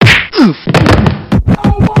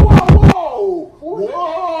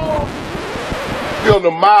Whoa. Be on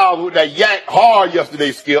the miles with that yank hard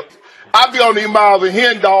yesterday, Skip. I be on these miles of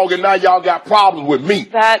hen dog, and now y'all got problems with me.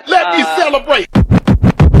 Let me celebrate.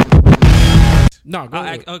 No, go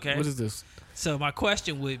ahead. Okay. What is this? So my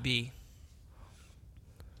question would be,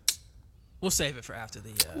 we'll save it for after the.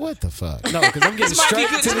 What the fuck? No, because I'm getting straight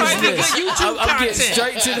to this list. I'm getting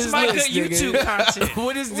straight to this list. YouTube content.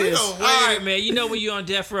 What is this? All right, man. You know when you're on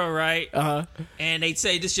death row, right? Uh-huh. And they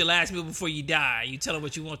say this your last meal before you die. You tell them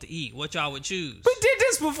what you want to eat. What y'all would choose? We did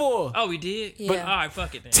this before. Oh, we did? Yeah. But all right,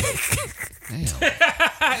 fuck it then. Damn.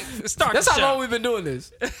 Start That's the how show. long we've been doing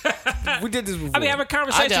this. We did this before. I mean, having a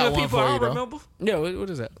conversation with people I don't remember. Yeah, what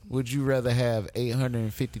is that? Would you rather have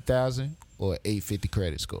 850,000 or 850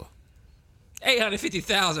 credit score?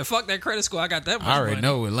 850,000. Fuck that credit score. I got that much I already money.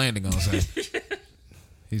 know what Landon gonna say.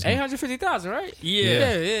 He's gonna- 850,000, right?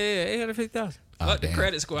 Yeah. 850,000. Fuck the damn.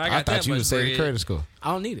 credit score. I I got thought that you much would say the bread. credit score.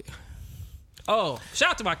 I don't need it. Oh,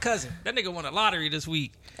 shout out to my cousin. That nigga won a lottery this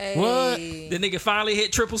week. Hey. What? The nigga finally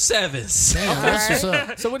hit 777s. Damn, that's what's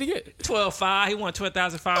up. So what do you get? 12.5. He won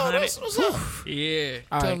 12,500. That's what's up. Yeah.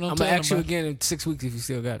 All right, him, I'm tell gonna him, ask you bro. again in 6 weeks if you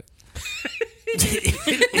still got it.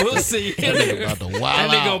 We'll see. That nigga about to That wild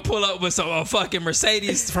nigga gonna out. pull up with a fucking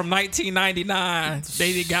Mercedes from 1999.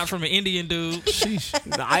 They got from an Indian dude. Sheesh.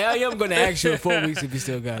 No, I am gonna ask you in 4 weeks if you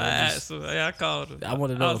still got it. I I'm asked just- him. Yeah, I called him. I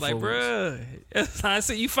wanna know I was the like, 4 weeks. bruh. I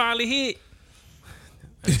said, you finally hit.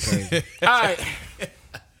 All right.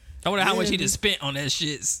 I wonder how much he just spent on that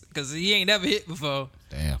shit. Because he ain't never hit before.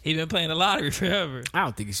 Damn. He been playing the lottery forever. I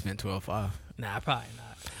don't think he spent 12.5. Nah, probably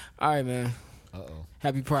not. All right, man. Uh-oh.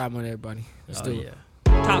 Happy Pride Month, everybody. Let's do it.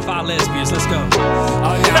 Top 5 lesbians. Let's go. Oh,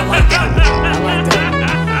 yeah, I like that. I like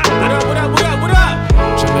that. What up?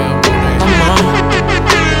 Janelle Monáe.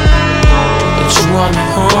 But you want me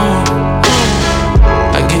home.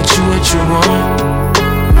 I get you what you want.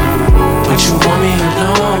 But you want me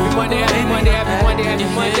alone. Happy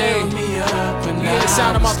Monday. You hear the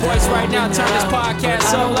sound of my voice right now. Turn this podcast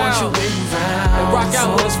so loud and rock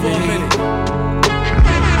out with us for a minute.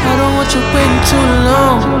 I don't want you waiting too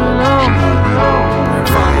long.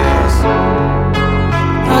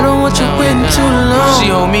 I don't want you waiting too long. She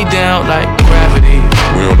hold me down like gravity.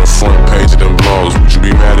 We on the front page of them blogs. Would you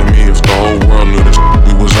be mad at me if the whole world knew the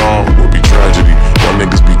we was on? Would be tragedy. Y'all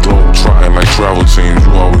niggas be globe trotting like travel teams.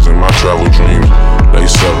 You always in my travel dreams.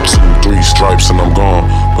 Lace up 2, 3 stripes and I'm gone.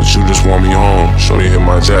 But you just want me home. Shorty hit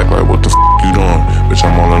my jack like what the you doing? Bitch,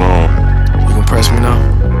 I'm all alone. You gon' press me now?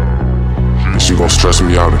 Bitch, you gon' stress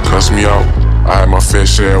me out and cuss me out. I had my fair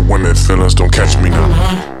share of women. Feelings don't catch me now.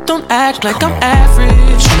 Don't act like I'm average.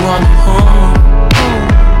 You want me home.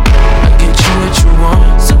 I get you what you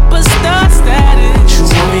want. Superstar status. You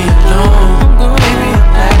want me alone. Baby,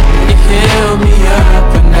 I'm acting. You heal me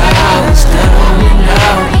up and now it's down and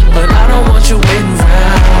out. But I don't want you waiting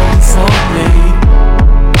around for me.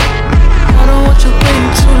 I don't want you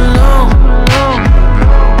waiting too long.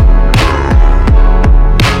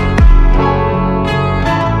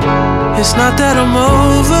 It's not that I'm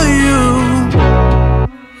over you,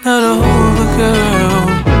 not over girl,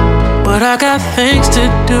 but I got things to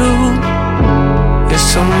do. It's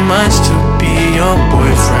so much to be your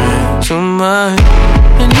boyfriend, too much.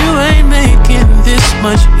 And you ain't making this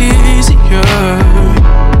much easier.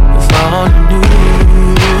 If I only knew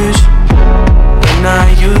this, when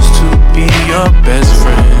I used to be your best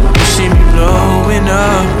friend. You see me blowing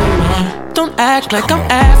up. Don't act like I'm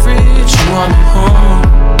average. You want me home.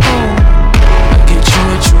 Get you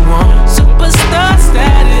what you want. Superstar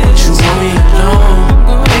status. You want me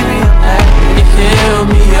alone. Baby, I'm acting. You heal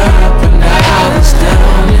me up and now it's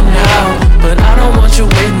down and out. But I don't want you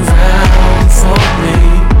waiting around for me.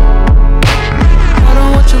 I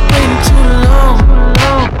don't want you waiting too long.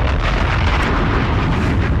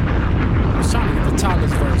 I was trying to get the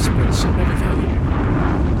Tyler's verse, but shit never came.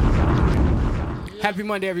 Happy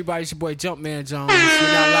Monday, everybody. It's your boy Jumpman Jones.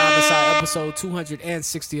 We're now live inside episode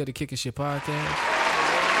 260 of the Kickin' Shit Podcast.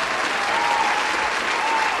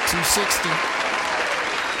 260.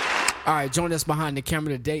 All right, joining us behind the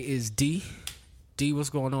camera today is D. D, what's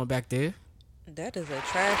going on back there? That is a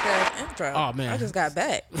trash ass intro. Oh, man. I just got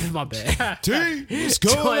back. My bad. D, what's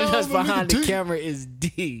going Joining on? us my behind nigga the D? camera is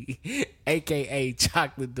D, aka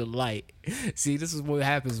Chocolate Delight. See, this is what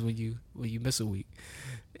happens when you miss a week.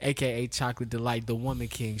 AKA Chocolate Delight, the woman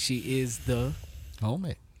king. She is the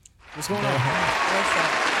Homie. What's going on? What's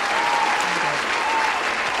up?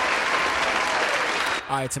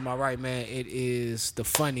 All right, to my right, man, it is the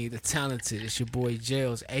funny, the talented. It's your boy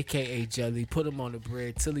Jails, aka Jelly. Put him on the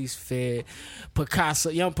bread till he's fed. Picasso,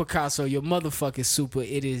 young Picasso, your motherfucking super.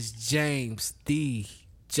 It is James, the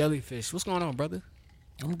Jellyfish. What's going on, brother?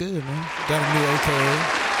 I'm good, man. Got a new AKA.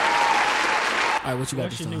 All right, what you got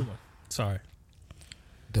What's this your new time? one? Sorry.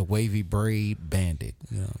 The wavy braid bandit.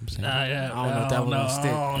 You know what I'm saying? Yeah, I don't know if that one gonna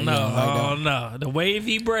stick. Oh, You no. don't like that Oh, one? no. The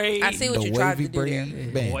wavy braid. I see what The you tried to wavy do there.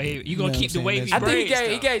 braid bandit. Wave- you know gonna what keep I'm the saying? wavy I That's- think he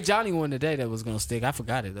braids, gave Johnny one today that was gonna stick. I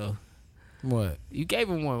forgot it though. What? You gave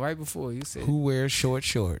him one right before. You said Who wears short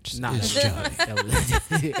shorts? Nah, It's Johnny.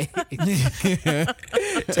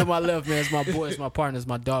 to my left, man, it's my boy, it's my partner, it's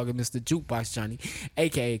my dog, and Mr. Jukebox Johnny,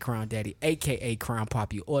 aka Crown Daddy, aka Crown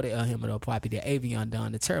Poppy, or the El Himado Poppy, the Avion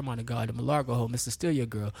Don, the Terramana God, the Malargo Ho, Mr. Steal Your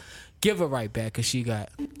Girl. Give her right back, cause she got.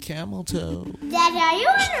 Camel toe. Daddy, are you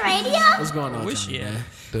on the radio? What's going on, Wish Johnny, yeah. man?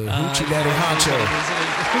 The hoochie daddy honcho.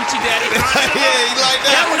 Hoochie Daddy. Yeah, you like that?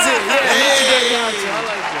 That was it. Yeah, Hoochie Daddy Honcho. I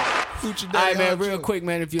like that. Hoochie All right, daddy man, honcho. real quick,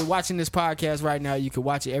 man, if you're watching this podcast right now, you can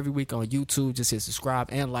watch it every week on YouTube. Just hit subscribe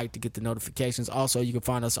and like to get the notifications. Also, you can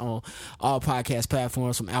find us on all podcast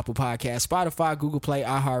platforms from Apple Podcasts, Spotify, Google Play,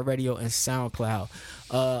 iHeartRadio, and SoundCloud.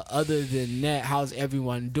 Other than that, how's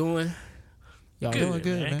everyone doing? Y'all doing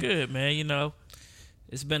good, man. man? Good, man. You know,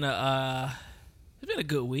 it's been a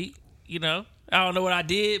good week. You know, I don't know what I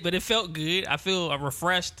did, but it felt good. I feel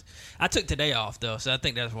refreshed. I took today off though, so I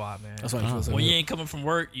think that's why, man. That's why you feel so when good. you ain't coming from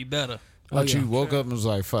work, you better. But yeah. you woke up and was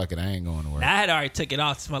like, fuck it, I ain't going to work. Now, I had already took it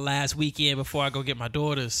off. It's my last weekend before I go get my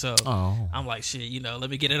daughters, so Oh. I'm like, shit, you know, let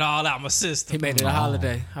me get it all out my system. He made it a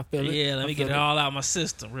holiday. I feel it. Yeah, let I me feel get it all out my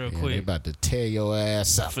system real Yeah, they quick. about to tear your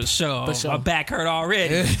ass up. For sure. For sure. My back hurt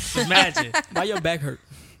already. Imagine. Why your back hurt?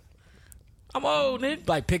 I'm old, nigga.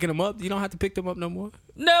 Like picking them up? You don't have to pick them up no more?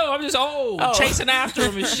 No, I'm just old. Oh. Chasing after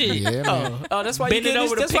them and shit. Yeah, man. Oh, that's why you Bending get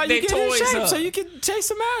over to that's why pick you their get in toys shape, up. so you can chase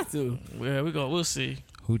them after. Well, we'll see.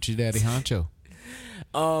 Hoochie daddy honcho.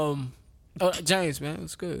 James, man,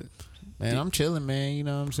 it's good. Man, I'm chilling, man. You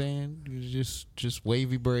know what I'm saying? Just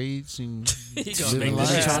wavy braids and He gonna living make this life.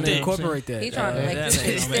 shit Trying to stick. incorporate that. He trying to make that this ain't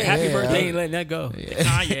shit gonna stick. make- Happy Yeah. They ain't letting that go.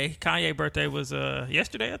 Kanye birthday was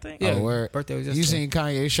yesterday, I think. Yeah, Oh, word. birthday was You yesterday. seen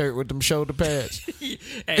Kanye's shirt with them shoulder pads? Hey,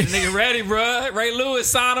 the nigga ready, bro. Ray Lewis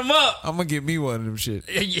signed him up. I'm gonna get me one of them shit.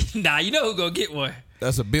 Nah, you know who gonna get one.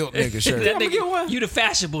 That's a built nigga shirt. That I'ma nigga, get one. you the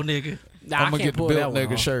fashionable nigga. Nah, I'm I gonna can't get the pull that built one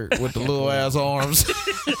nigga off. shirt with the little ass arms.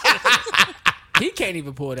 He can't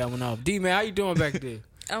even pull that one off. D man, how you doing back there?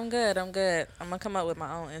 I'm good. I'm gonna come up with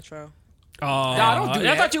my own intro. Oh, Nah, don't do I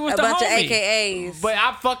that. thought you was A the bunch homie. of AKAs. But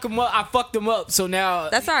I fucked him up. So now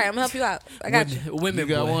That's all right. I'm gonna help you out. I got you. Women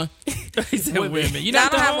You got boy. one? He said women. You No, I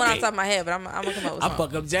not don't the have one homie. off the top of my head, but I'm gonna come up with I something.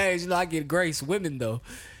 fuck up James. You know I get grace. Women though.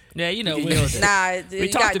 Yeah, you know. You women. know that. Nah, We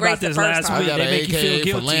you talked got about grace the this first last time. I week. got They an make you feel AKA for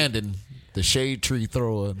guilty. Landon, the shade tree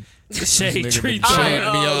thrower. The shade This nigga tree. been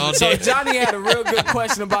chanting me all So day. Johnny had a real good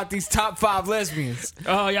question about these top 5 lesbians.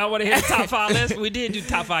 Oh, y'all want to hear the top 5 lesbians? We did do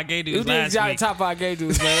top 5 gay We dudes did last Johnny week. top 5 gay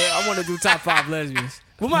dudes, man. I want to do top 5 lesbians.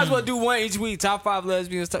 We might as well do one each week. Top 5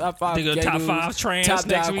 lesbians, top 5 Think of gay top dudes, 5 trans top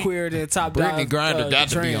next 5 week? queer, then top Brittany 5 Griner got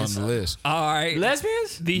to be on trans. the list. All right.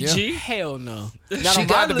 Lesbians? DG. Hell no. Not She on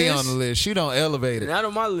got my to be list. on the list. She don't elevate it Not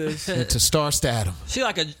on my list. to star stardom. She's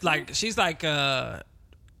like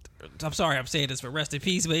I'm sorry I'm saying this, but rest in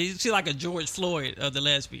peace. But she's like a George Floyd of the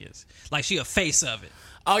lesbians. Like she a face of it.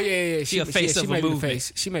 Oh yeah. She a face of a may be the movement.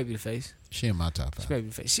 face. She may be the face. She in my top 5. Maybe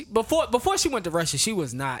the face. Before she went to Russia, she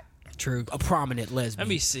was not True. a prominent lesbian. Let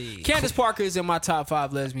me see. Candace Parker is in my top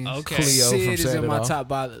 5 lesbians. Okay. Cleo from Sid is Set in It my Off. top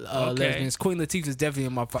 5 Okay. lesbians. Queen Latifah is definitely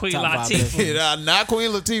in my Queen top 5 Latifah. lesbians. Not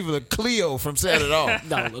Queen Latifah, the Cleo from Set It Off.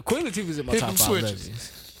 No, Queen Latifah is in my Hit top them 5 switches.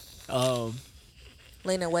 lesbians.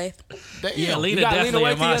 Lena Waithe. Damn. Yeah, Lena You got Lena definitely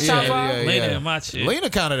Waithe in my in your shit. top 5? Lena in my shit. Lena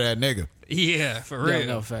kind of that nigga. Yeah, for real. Yeah,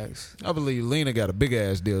 no facts. I believe Lena got a big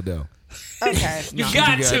ass dildo. Okay. You got you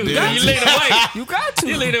got to. this. You lean away. You got to.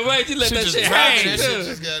 You lean away. You let She that just shit dropping hang. that shit, too.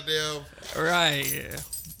 just goddamn. Right, yeah.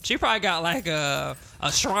 She probably got like a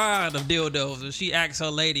shrine of dildos, and she asks her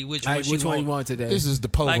lady which All one right, she which one you want. want today? This is the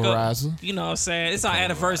Like, pulverizer. you know what I'm saying? It's our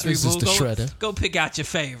anniversary, This is boo. the Go, shredder. go pick out your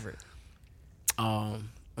favorite. I'm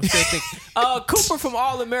still thinking. Cooper from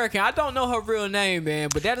All American. I don't know her real name, man,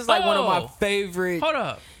 but that is like one of my Oh. favorite. Hold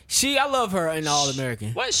up. I love her in All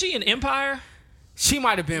American. Wasn't she in Empire? She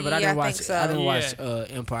might have been, but I Yeah, didn't I watch. think so. I didn't watch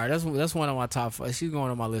Yeah. Empire. That's one of my top 5. She's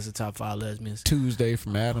going on my list of top 5 lesbians. Tuesday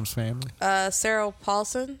from Addams Family. Sarah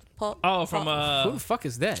Paulson. Oh, from Who the fuck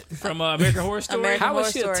is that? American Horror Story. American How is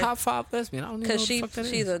Horror she a Story. top 5 lesbian? I don't even know Because what the fuck that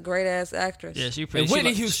she's is. a great ass actress. Yeah, she pretty. And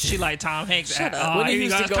Whitney she Houston. She like Tom Hanks. Shut up. Whitney Whitney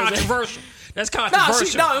Houston That's goes in. controversial. That's No,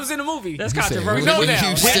 controversial. no, it was in the movie. That's You said controversial. know Whitney that.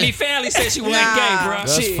 Houston. Whitney family said she wasn't Nah. gay, bro.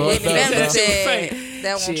 That's Shit. fucked Whitney up. Family That shit was said fake.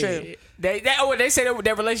 that wasn't true. Shit. They say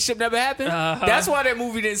that relationship never happened. That's why that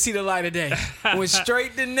movie didn't see the light of day. Went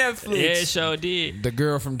straight to Netflix. Yeah, it sure did. The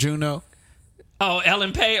girl from Juno. Oh,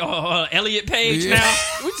 Ellen Page or Elliot Page Yeah. now.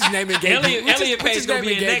 We just naming gay. Elliot Page gonna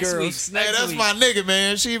be in next week. Hey, that's my nigga,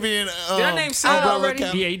 man. She being. Did I name Sid Umbrella already?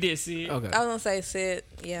 Academy. Yeah, he did see it. Okay. I was gonna say Sid.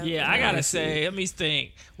 Yeah. Yeah, I gotta say, let me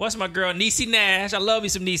think. What's my girl, Niecy Nash? I love me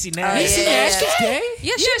some Niecy Nash. Niecy Nash is gay?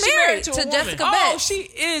 Yeah, she she's married a to woman. Jessica Oh, Biel. she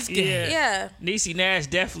is gay. Yeah. Niecy Nash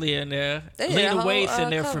definitely in there. They did a Lena whole, Waithe's in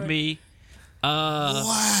there for cover. me.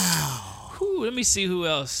 Wow. Let me see who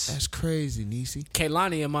else. That's crazy, Niecy.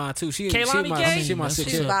 Kaylani in mine too. Kaylani gay? She my That's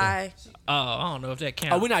sister. She's bi. Oh, I don't know if that Oh,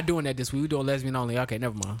 counts. we're not doing that this week. We're doing lesbian only. Okay,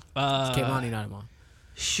 never mind. Kaylani not in mine.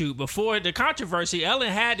 Shoot, before the controversy, Ellen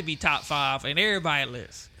had to be top 5 in everybody's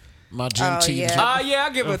list. My gym teacher, yeah. Yeah, I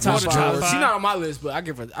give her a top Miss five. Jordan. She's not on my list, but I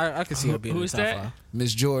give her. I can see her being in the Who's top that? 5.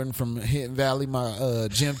 Miss Jordan from Hinton Valley, my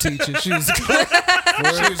gym teacher. She was cool.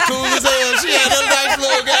 She was cool as hell. She had a nice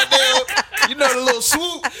little goddamn, you know, the little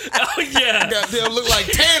swoop. Oh, yeah. Goddamn, look like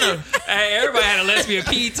Tanner. Hey, everybody had a lesbian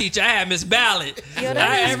PE teacher. I had Miss Ballard. Yo,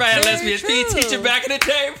 that is Everybody had a very lesbian PE true. teacher back in the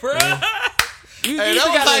day, bro. You Hey, either that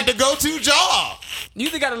was got like the go-to job. you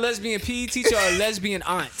either got a lesbian PE teacher or a lesbian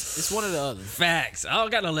aunt. It's one or the other. Facts. I don't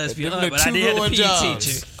got no lesbian, Them the but I two did have going a PE jobs.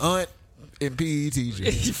 teacher. Aunt and PE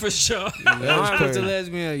teacher. For sure. Your was aunt was a crazy.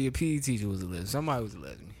 lesbian or your PE teacher was a lesbian. Somebody was a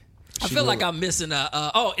lesbian. I feel like I'm missing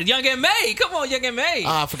Young and May. Come on, Young and May.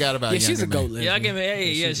 I forgot about Yeah, she's a Younger goat Man. lesbian. Young and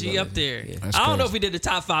May. Yeah, she's she a up there. Yeah. That's I don't know crazy. if we did the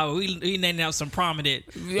top 5. We named out some prominent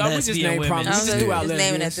Yeah, we just lesbian named women. prominent. I We was just threw out just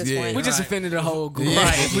naming at lesbians. this Yeah. point. We just Right. offended the whole group.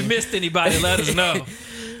 Right. If we missed anybody, let us know.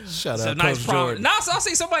 Shout So out nice Coach prominent. Jordan. Now I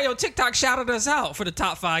see somebody on TikTok shouted us out for the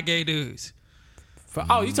top 5 gay dudes. You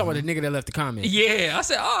talking about the nigga that left the comment? Yeah, I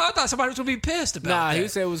said, I thought somebody was gonna be pissed about Nah, that. he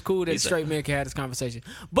said it was cool that He said- straight men can have this conversation.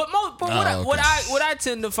 But what okay. I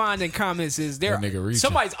tend to find in comments is there That nigga reaching.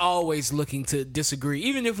 somebody's always looking to disagree.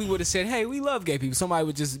 Even if we would have said, "Hey, we love gay people," somebody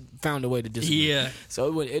would just found a way to disagree. Yeah.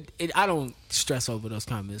 So I don't stress over those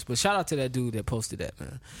comments. But shout out to that dude that posted that,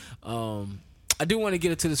 man. I do want to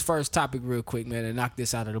get into this first topic real quick, man, and knock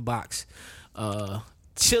this out of the box.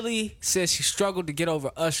 Chili says she struggled to get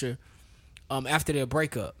over Usher after their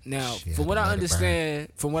breakup. Now, She from had what to I let it understand,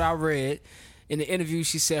 from what I read in the interview,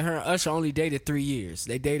 she said her and Usher only dated 3 years.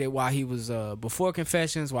 They dated while he was before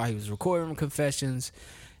Confessions, while he was recording Confessions,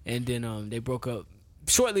 and then they broke up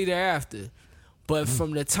shortly thereafter. But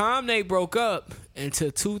from the time they broke up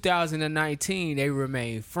until 2019, they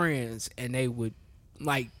remained friends, and they would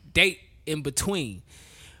like date in between.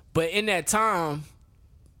 But in that time,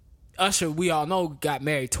 Usher, we all know, got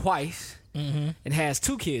married twice and has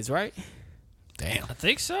 2 kids, right? Damn. I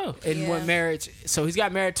think so. In one marriage. So he's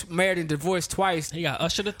got married and divorced twice. He got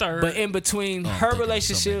Usher the third. But in between I'm her thinking of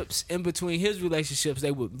relationships, in between his relationships, they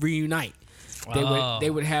would reunite. Oh. They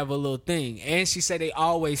would have a little thing. And she said they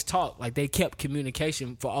always talked. Like they kept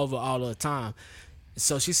communication for over all the time.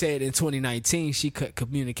 So she said in 2019 she cut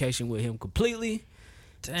communication with him completely.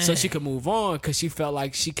 So she could move on because she felt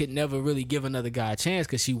like she could never really give another guy a chance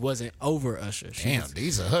because she wasn't over Usher. Damn,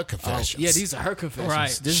 these are her confessions. Yeah, these are her confessions.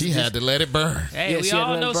 Right. She had to let it burn. Hey, Yeah, we she had to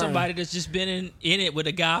all let it know burn. somebody that's just been in it with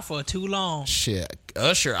a guy for too long. Shit.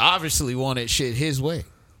 Usher obviously wanted shit his way.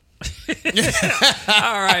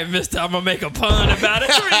 All right, mister, I'm going to make a pun about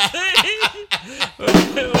it.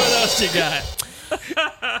 What else you got?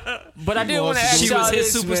 But I did want to ask She y'all was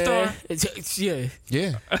his this, superstar? man.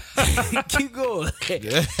 Yeah. Yeah. Keep going.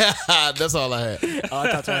 That's all I had. Oh,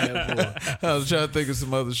 I thought y'all had more. I was trying to think of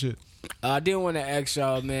some other shit. I did want to ask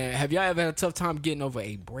y'all, man, have y'all ever had a tough time getting over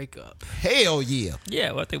a breakup? Hell yeah.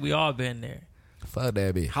 Yeah, well, I think we all been there. Fuck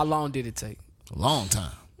that bitch. How long did it take? A long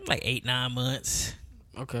time. Like 8-9 months.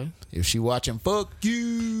 Okay. If she watching, fuck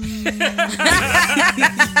you,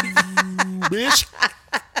 bitch.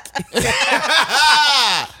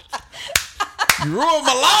 You ruined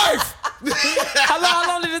my life. How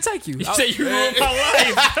long did it take you? You say you ruined my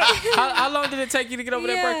life. How long did it take you to get over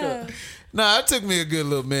that breakup? Nah, it took me a good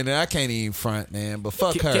little minute. I can't even front, man. But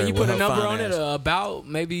fuck her. Can you with put a her number fine on it? ass. About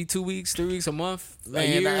maybe 2 weeks, 3 weeks, a month, a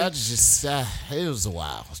Man, year? I just it was a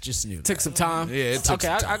while. It's just new. Took some time. Yeah, it took okay,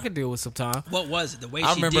 some time. I could deal with some time. What was it? The way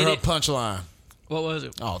I she remember did her it? punchline. What was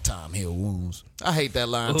it? All time heal wounds. I hate that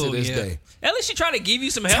line to Oh, this yeah. day. At least she tried to give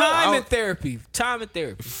you some help. Time and therapy. Time and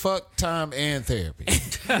therapy. Fuck time and therapy.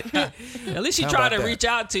 At least she How tried about to that? reach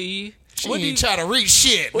out to you. She ain't try to reach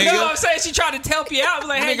shit, You know what I'm nigga. saying? She tried to help you out.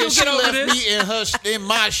 Like, hey, Nigga, you she get over left this. me in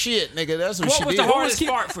my shit, nigga. That's what, What she was did. the hardest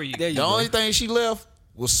part for you? There you The go. only thing she left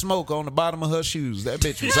was smoke on the bottom of her shoes. That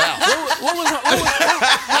bitch was out.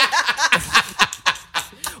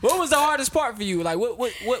 What was the hardest part for you? Like,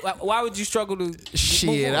 what why would you struggle to move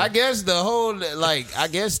Shit, on? I guess the whole I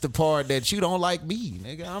guess the part that you don't like me,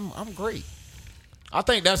 nigga. I'm great. I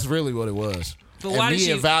think that's really what it was. But And why me did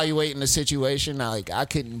she- evaluating the situation, like I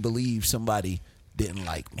couldn't believe somebody didn't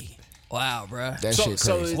like me. Wow, bro. That shit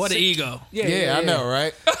crazy. What an ego. Yeah, I know,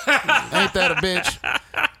 right? Ain't that a bitch?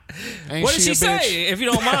 Ain't What did she a bitch? say? If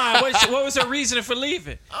you don't mind, what was her reason for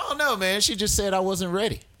leaving? I don't know, man. She just said I wasn't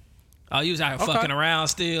ready. Oh, you was out here fucking around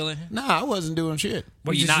still? Nah, I wasn't doing shit.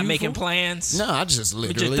 Were you not making plans? No, I just You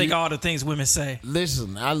literally. just think all the things women say.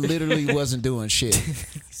 Listen, I literally wasn't doing shit.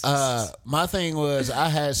 My thing was I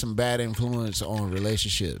had some bad influence on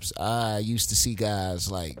relationships. I used to see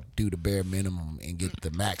guys like do the bare minimum and get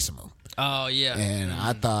the maximum. Oh, yeah. And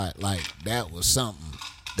I thought like that was something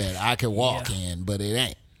that I could walk in, but it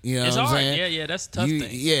ain't. You know It's what I'm hard. saying? Yeah, that's a tough thing.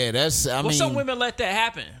 Yeah, that's. I mean, some women let that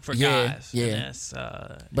happen for guys. Yeah. And that's,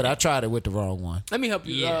 but I tried it with the wrong one. Let me help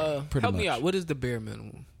you. Pretty Help me much. out. What is the bare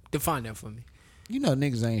minimum? Define that for me. You know,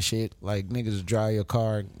 niggas ain't shit. Like, niggas drive your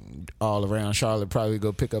car all around Charlotte, probably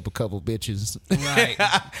go pick up a couple bitches. Right.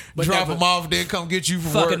 Drop them off, then come get you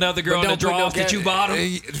from fuck work. another girl in the draw that you bought them.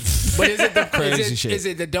 But is it the Crazy shit. Is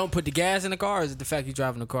it the don't put the gas in the car, or is it the fact you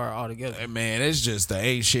driving the car altogether? Hey, man, it's just the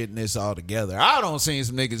ain't shitness altogether. I don't seen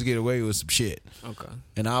some niggas get away with some shit. Okay.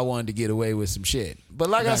 And I wanted to get away with some shit. But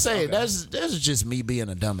like I say, that's just me being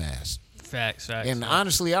a dumbass. Facts. And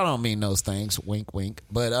honestly, I don't mean those things. Wink, wink.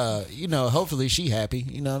 But, you know, hopefully she happy.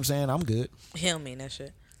 You know what I'm saying? I'm good. He don't mean that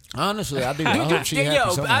shit. Honestly, I do. I hope she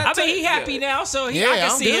happy somewhere. I mean, he happy now, so I can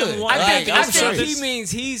I'm see good. him. I think he means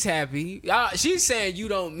he's happy. She's saying you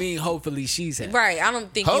don't mean hopefully she's happy. Right. I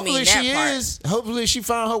don't think you Hopefully mean that she part. is. Hopefully she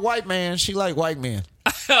found her white man. She like white men.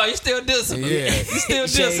 Oh, you still dissing him. Yeah. You still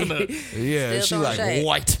dissing him. Yeah, Still she throwing like shade.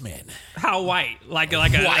 white men. How white? Like a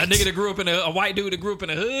nigga that grew up in a white dude that grew up in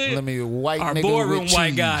the hood? Let me white Our nigga boardroom with white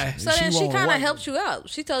cheese. guy. So then she want kind of white. helped you out.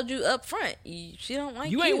 She told you up front. She don't like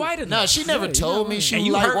you. You ain't white enough. No, she never told me she And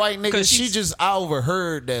you like hurt white niggas. 'cause She she's- just I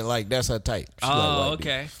overheard that like that's her type. She like Oh, white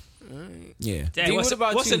okay. people. Yeah. Dang, D, what's what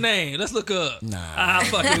about what's you? the name? Let's look up. Nah. I'm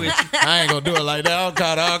fucking with you. I ain't gonna do it like that.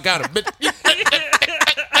 I got it.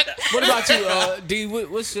 What about you, D?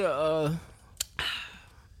 What's your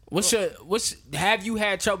have you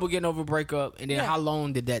had trouble getting over a breakup, and then how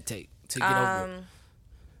long did that take to get over it?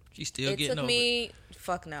 She's still It getting took over me.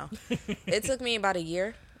 Fuck no. It took me about a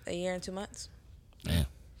year and 2 months. Yeah.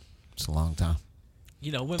 It's a long time.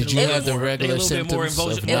 You know, women Did you a have little the more- regular they a little bit more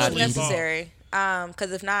symptoms of It was not eating? necessary.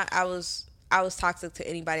 Because if not, I was toxic to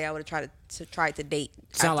anybody I would have tried to date.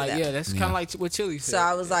 Sound after like that. that's kind of like what Chili said. So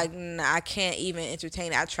I was like, I can't even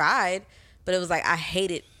entertain it. I tried, but it was like I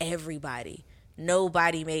hated everybody.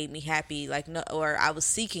 Nobody made me happy. Like or I was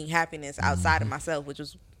seeking happiness outside of myself, which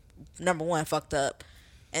was number one, fucked up.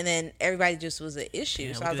 And then everybody just was an issue.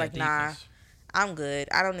 Damn, so I was look like, at that nah, deepness. I'm good.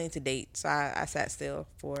 I don't need to date. So I sat still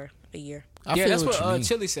for a year. I yeah, feel that's what you what mean.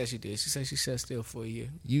 Chili said she did. She said she sat still for a year.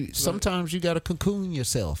 Sometimes you gotta cocoon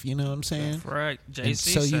yourself. You know what I'm saying? Right, And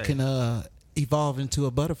JC. so you can evolve into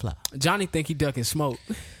a butterfly. Johnny think he ducking smoke.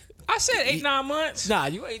 I said 8-9 months. Nah,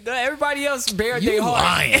 you ain't. Everybody else bared You their heart.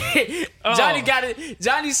 lying. Johnny got it.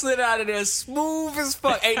 Johnny slid out of there smooth as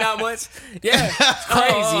fuck. 8-9 months. Yeah, it's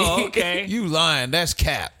crazy. Oh, okay. You lying? That's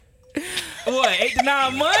cap. What, 8 to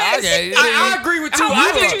 9 months? I agree with you.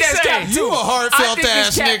 I think that's cap too. You a heartfelt I think ass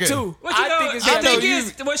it's cap nigga. too. What you I know, think it's I cap think too.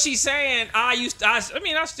 it's what she's saying. I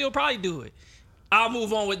still probably do it. I'll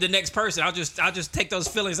move on with the next person. I'll just take those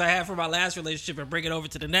feelings I had from my last relationship and bring it over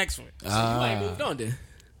to the next one. You ain't moved on then.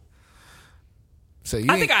 So you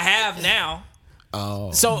I think I have now.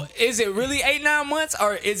 Oh. So is it really 8-9 months,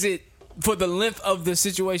 or is it for the length of the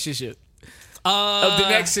situationship? Of the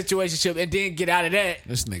next situationship, and then get out of that.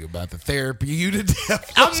 This nigga about to therapy you to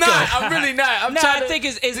death. I'm not. I'm really not. I'm No, trying I think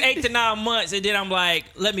it's 8 to 9 months, and then I'm like,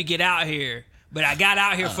 let me get out here. But I got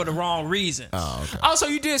out here for the wrong reasons. Oh, okay. Also,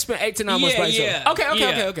 you did spend 8 to 9 months by yourself. Yeah.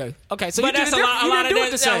 Okay. So But you that's did a lot. A lot of the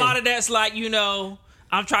that. same. A lot of that's like,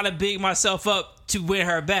 I'm trying to big myself up to win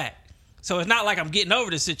her back. So it's not like I'm getting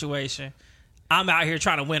over the situation. I'm out here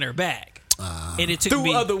trying to win her back, and it took through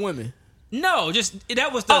me other women. No, just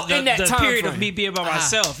that was the in that time period frame. of me being by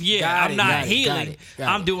myself. Yeah, got I'm it, not got it, healing. got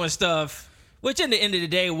I'm it. doing stuff, which in the end of the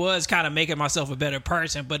day was kind of making myself a better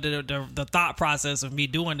person. But the thought process of me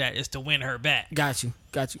doing that is to win her back. Got you.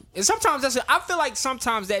 And sometimes I feel like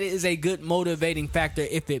sometimes that is a good motivating factor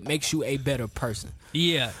if it makes you a better person.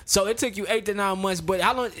 Yeah, So it took you 8 to 9 months, but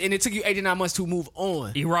how long? And it took you 8 to 9 months to move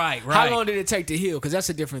on. you're right. How long did it take to heal? Because that's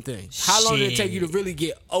a different thing. How long did it take you to really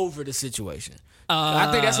get over the situation? I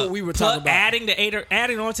think that's what we were talking about.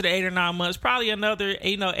 Adding on to the 8 or 9 months, probably another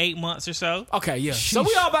 8 months or so. Okay, yeah. So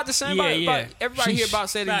we all about the same. Yeah. Everybody here about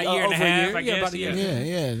saying About a year and a over half, a year. I guess, about a year.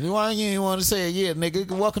 yeah. Yeah. Why you ain't want to say it yet, nigga?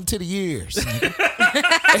 Welcome to the years. Nigga.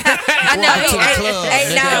 I know.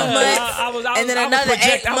 8-9 months. I was and then another 8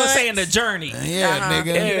 months. I was saying the journey. Nigga.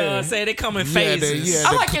 You know what I'm saying? They come in phases.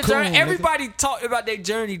 I like your journey. Everybody talk about their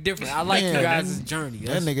journey different. I like you guys' journey.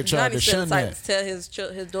 That nigga tried to shun that. Tell his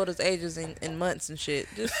daughter's ages in months and shit.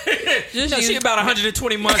 Just she about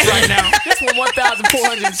 120 months right now. This one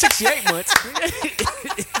 1,468 months.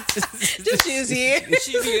 Just use here.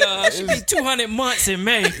 She be 200 months in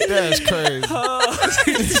May. That's crazy.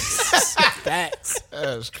 Facts.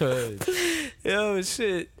 That's crazy. Yo,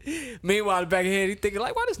 shit. Meanwhile, in the back of his head, he thinking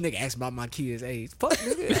like, why this nigga ask about my kid's age? Fuck,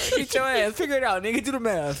 nigga. Get your ass. Figure it out, nigga. Do the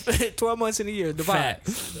math. 12 months in a year. Divide.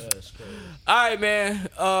 That's crazy. All right, man.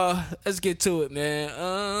 Let's get to it,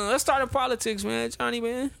 man. Let's start in politics, man. Johnny,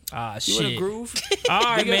 man. Shit. You in a groove? All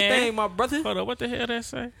right, man. Thing, my brother. Hold on. What the hell that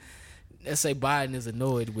say? Let's say Biden is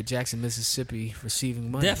annoyed with Jackson, Mississippi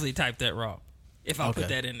receiving money. Definitely type that wrong. If I put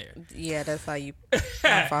that in there. Yeah, that's how you.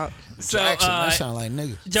 My fault. So Jackson, that sound like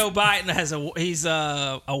niggas. Joe Biden has he's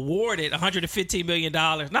awarded $115 million.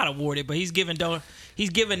 Not awarded, but he's given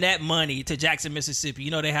that money to Jackson, Mississippi.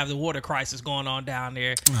 You know they have the water crisis going on down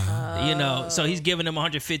there. You know, so he's giving them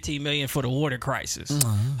 $115 million for the water crisis.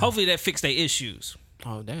 Hopefully that fix their issues.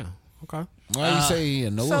 Oh damn. Okay. Why you say he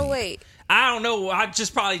annoyed? So wait. I don't know. I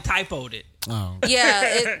just probably typoed it. Oh.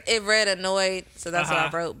 Yeah, it read annoyed, so that's what I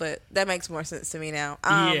wrote. But that makes more sense to me now.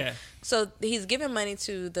 Yeah. So he's giving money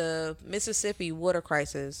to the Mississippi water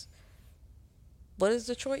crisis. What is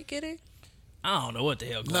Detroit getting? I don't know what the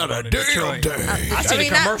hell going Not on a in damn Detroit. thing. I seen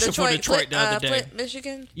a commercial for Detroit the other day. Flint,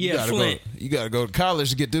 Michigan? Yeah, Flint. You gotta go to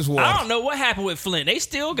college to get this water. I don't know what happened with Flint. They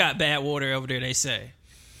still got bad water over there, they say.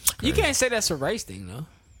 You can't say that's a race thing, though.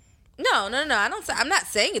 No. I don't. I'm not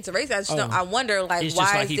saying it's a race. I just don't. I wonder, like, It's why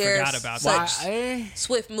just like is he there forgot about such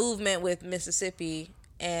swift movement with Mississippi,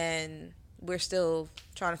 and we're still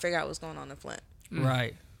trying to figure out what's going on in Flint.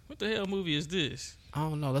 Right. What the hell movie is this? I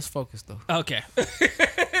don't know. Let's focus, though. Okay.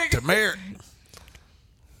 To merit.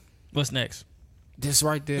 What's next? This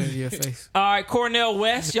right there in your face. All right, Cornel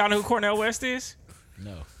West. Y'all know who Cornel West is?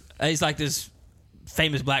 No. He's like this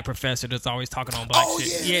famous black professor that's always talking on black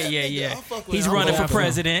shit. Yeah. He's running for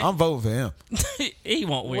president. I'm voting for him. He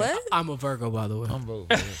won't win. What? I'm a Virgo, by the way. I'm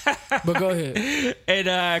voting for him. But go ahead.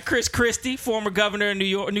 And Chris Christie, former governor of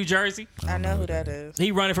New Jersey. I know who that is.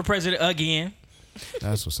 He running for president again.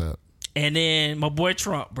 That's what's up. And then my boy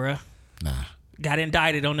Trump, bruh. Nah. Got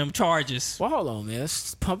indicted on them charges. Well, hold on, man.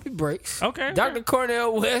 Let's pump your brakes. Okay. Dr.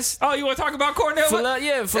 Cornel West. Oh, you want to talk about Cornel West?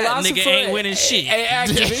 Yeah, That philosopher. nigga ain't winning shit.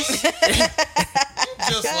 Activist.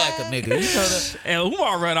 Just like a nigga. You know that? And who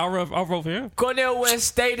I run? I'll vote for him. Cornel West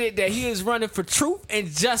stated that he is running for truth and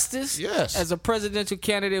justice as a presidential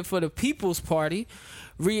candidate for the People's Party.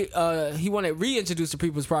 He wanted to reintroduce the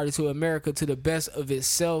People's Party to America to the best of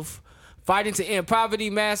itself, fighting to end poverty,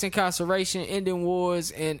 mass incarceration, ending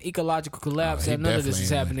wars, and ecological collapse. And none of this is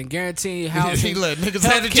happening. Guaranteeing housing,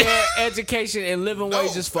 healthcare, education, and living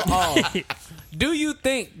wages for all. Do you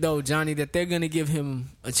think, though, Johnny, that they're going to give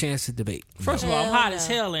him a chance to debate? First of all, I'm hot as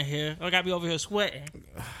hell in here. I got to be over here sweating.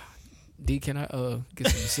 D, can I get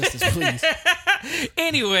some assistance, please?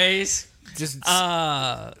 Anyways, just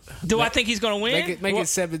do I think he's going to win? Make it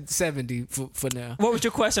 770 for now. What was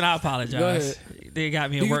your question? I apologize. Go ahead. They got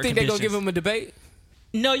me in work. Do you think they're going to give him a debate?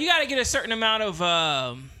 No, you got to get a certain amount of.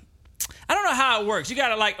 I don't know how it works. You got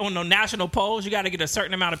to, like, on the national polls, you got to get a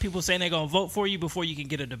certain amount of people saying they're going to vote for you before you can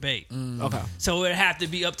get a debate. Okay. So it'd have to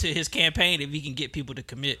be up to his campaign if he can get people to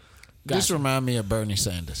commit. This remind me of Bernie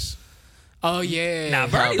Sanders. Oh, yeah. Now,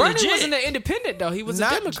 Bernie wasn't an independent, though. He was a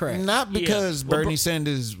Democrat. Not because Bernie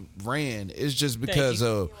Sanders ran. It's just because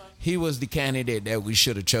he was the candidate that we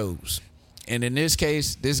should have chose. And in this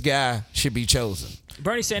case, this guy should be chosen.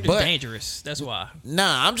 Bernie Sanders dangerous. That's why.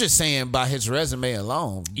 Nah, I'm just saying by his resume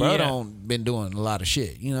alone, bro don't been doing a lot of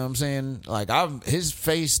shit. You know what I'm saying? Like his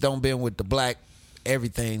face don't been with the black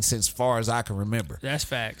everything since far as I can remember. That's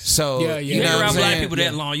facts. So you know around black people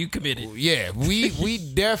that long, you committed. Yeah, we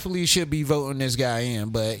definitely should be voting this guy in,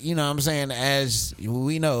 but you know what I'm saying, as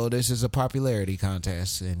we know, this is a popularity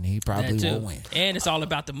contest and he probably won't win. And it's all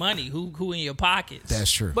about the money. Who in your pockets?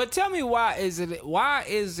 That's true. But tell me, why is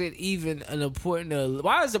it even an important?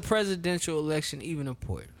 Why is the presidential election even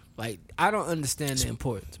important? Like, I don't understand the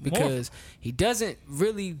importance because he doesn't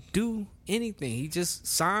really do anything. He just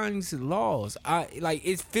signs laws. I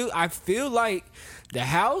feel like the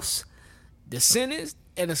House, the Senate,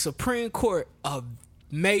 and the Supreme Court are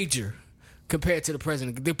major compared to the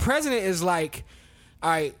president. The president is like,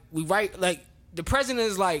 all right, the president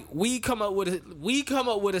is like, we come up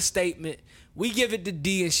with a statement, we give it to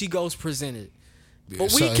D, and she goes present it.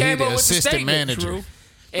 But we came up with the statement. Manager. True.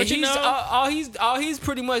 And But all he's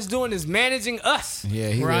pretty much doing is managing us. Yeah,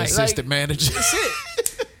 he's Right. an assistant manager. That's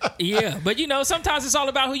it. Yeah, but sometimes it's all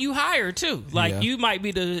about who you hire too. Like Yeah. you might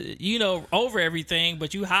be the over everything,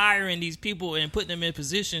 but you hiring these people and putting them in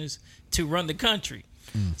positions to run the country.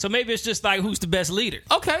 So maybe it's just like who's the best leader.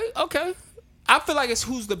 Okay. I feel like it's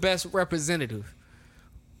who's the best representative.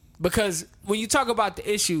 Because when you talk about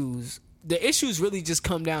the issues really just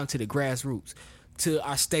come down to the grassroots, to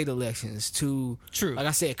our state elections, to, True. like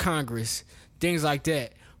I said, Congress, things like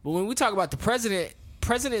that. But when we talk about the president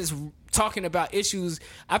is talking about issues,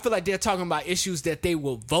 I feel like they're talking about issues that they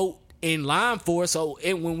will vote in line for. So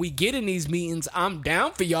when we get in these meetings, I'm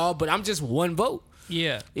down for y'all, but I'm just one vote.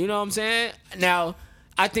 Yeah. You know what I'm saying? Now,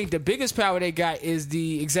 I think the biggest power they got is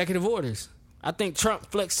the executive orders. I think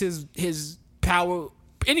Trump flexed his power,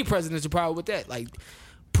 any presidential power with that, like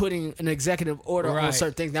putting an executive order on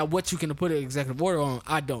certain things. Now, what you can put an executive order on,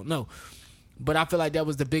 I don't know. But I feel like that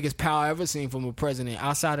was the biggest power I ever seen from a president.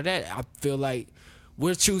 Outside of that, I feel like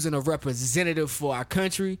we're choosing a representative for our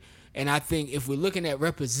country. And I think if we're looking at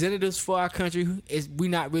representatives for our country, we're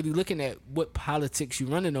not really looking at what politics you're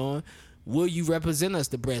running on. Will you represent us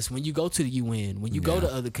the best when you go to the UN, when you go to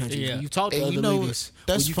other countries, when you talk to other leaders,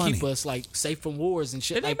 that's when you funny. keep us like safe from wars and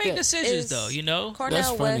shit Did they like make that? decisions though? That's Cornel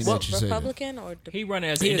funny West that you say that. Republican or He run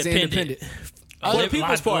as He is independent. The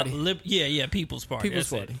People's Party. People's Party. People's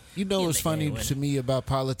That's it. Party. You know what's funny winning. to me about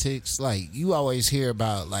politics? Like, you always hear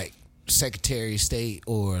about, like, Secretary of State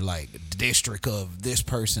or, like, the district of this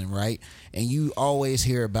person, right? And you always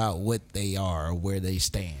hear about what they are or where they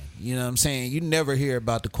stand. You know what I'm saying? You never hear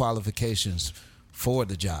about the qualifications for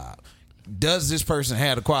the job. Does this person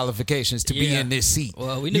have the qualifications to be Yeah. in this seat?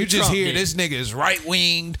 Well, we knew you just Trump hear did. this nigga is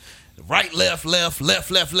right-winged, right, left. You know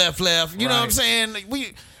what I'm Right. saying?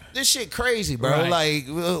 This shit crazy, bro. Right. Like,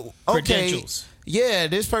 okay, Credentials. yeah,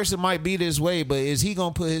 this person might be this way, but is he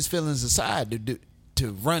gonna put his feelings aside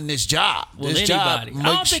to run this job? Well, this anybody. job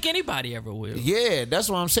I don't think anybody ever will. Yeah, that's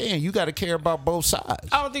what I'm saying. You got to care about both sides.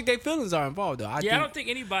 I don't think their feelings are involved though. I don't think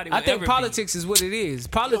anybody will I think ever politics is what it is.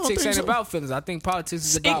 Politics think ain't so? about feelings. I think politics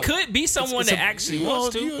is be. about. It could be someone it's that a- actually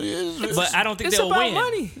wants to, It's but I don't think It's they'll about win.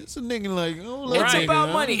 money. a nigga like, oh, It's Right.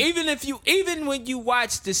 about money. Even when you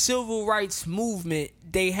watch the civil rights movement,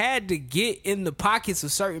 they had to get in the pockets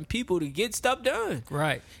of certain people to get stuff done.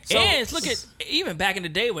 Right. So- and look at even back in the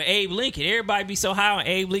day with Abe Lincoln, everybody be so high on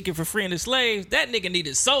Abe Lincoln for freeing the slaves. That nigga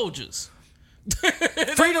needed soldiers.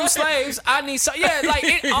 Freedom slaves. I need so like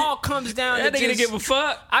it all comes down That to nigga didn't just, give a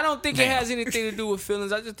fuck. I don't think it has anything to do with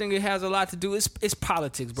feelings. I just think it has a lot to do. It's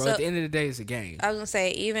politics, bro. So- At the end of the day, it's a game. I was gonna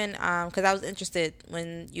say even because I was interested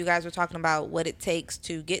when you guys were talking about what it takes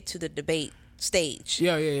to get to the debate stage.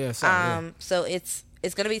 Yeah. Sorry, So it's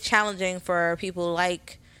gonna be challenging for people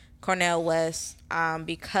like Cornel West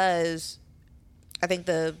because I think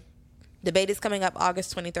the debate is coming up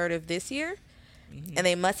August 23rd of this year, and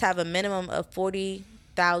they must have a minimum of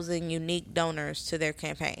 40,000 unique donors to their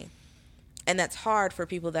campaign, and that's hard for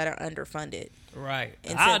people that are underfunded. Right.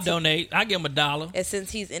 And I'll since- donate. I'll give him $1. And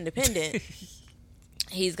since he's independent,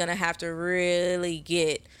 he's gonna have to really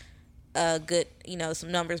get a good,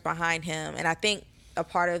 some numbers behind him. And I think a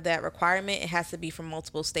part of that requirement, it has to be from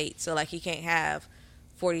multiple states. So like he can't have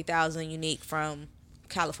 40,000 unique from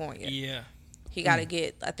California. Yeah. He got to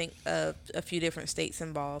get, I think, a few different states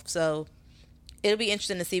involved. So it'll be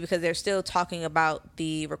interesting to see because they're still talking about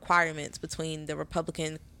the requirements between the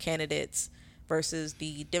Republican candidates versus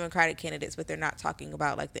the Democratic candidates, but they're not talking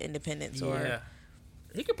about like the independents or.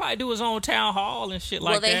 He could probably do his own town hall and shit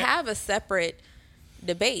like that. Well, they have a separate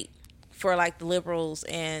debate for like the liberals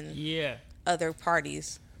and other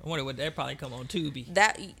parties. I wonder what that probably come on Tubi.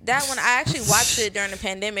 That one I actually watched it during the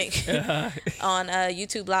pandemic on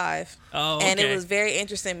YouTube Live. Oh, and it okay. was very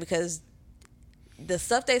interesting because the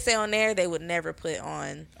stuff they say on there they would never put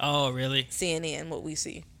on Oh, really? CNN. What we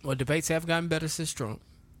see, well, debates have gotten better since Trump.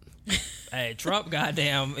 Hey, Trump,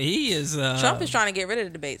 goddamn, he is. Trump is trying to get rid of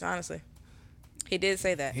the debates. Honestly, he did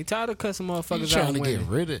say that. He tired of cussing motherfuckers He's out trying to and get winning.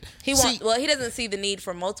 rid of. He doesn't see the need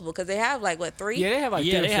for multiple because they have like what 3? Yeah, they have like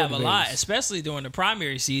Yeah, 3 or they 4 have a lot, debates. especially during the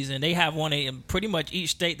primary season. They have one in pretty much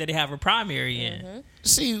each state that they have a primary in.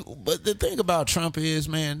 See, but the thing about Trump is,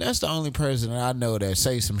 man, that's the only president I know that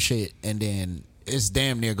say some shit and then it's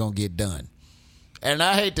damn near gonna get done. And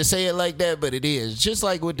I hate to say it like that, but it is. Just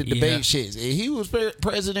like with the debate shit. If he was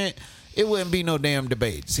president, it wouldn't be no damn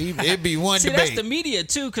debates. It'd be one See, debate. that's the media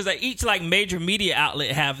too, because each like major media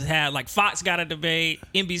outlet have had like Fox got a debate,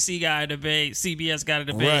 NBC got a debate, CBS got a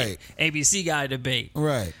debate, ABC got a debate.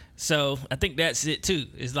 Right. So I think that's it too.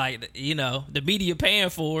 It's like the media paying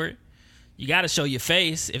for it. You got to show your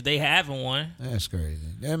face if they having one. That's crazy.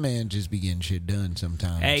 That man just be getting shit done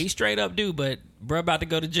sometimes. Hey, he straight up do, but bro about to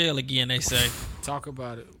go to jail again, they say. Talk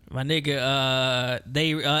about it. My nigga,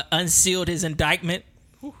 they unsealed his indictment.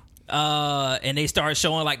 And they started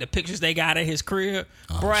showing like the pictures they got at his crib.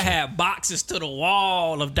 Bro had boxes to the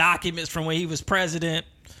wall of documents from when he was president.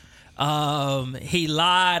 He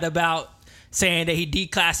lied about saying that he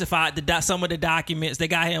declassified some of the documents. They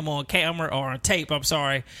got him on camera or on tape, I'm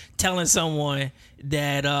sorry, telling someone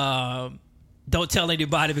that don't tell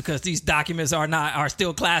anybody because these documents are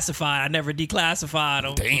still classified. I never declassified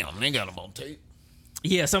them. Damn, they got him on tape.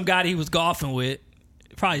 Yeah, some guy that he was golfing with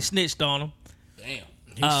probably snitched on him. Damn.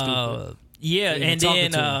 And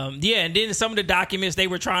then some of the documents they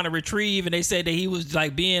were trying to retrieve, and they said that he was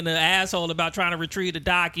like being an asshole about trying to retrieve the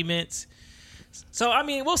documents. So I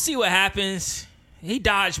mean, we'll see what happens. He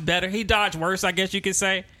dodged better. He dodged worse, I guess you could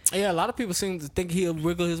say. Yeah, a lot of people seem to think he'll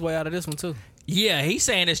wiggle his way out of this one too. Yeah, he's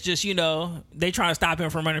saying it's just, they trying to stop him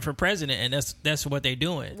from running for president, and that's what they're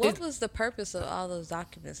doing. What was the purpose of all those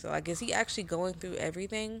documents? So, like, is he actually going through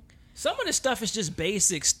everything? Some of the stuff is just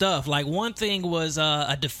basic stuff. Like, one thing was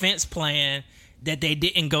a defense plan that they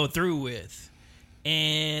didn't go through with.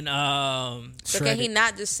 And so can he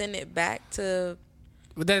not just send it back to...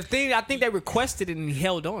 But the thing, I think they requested it and he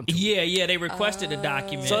held on to it. Yeah, they requested the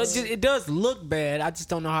document. So it does look bad. I just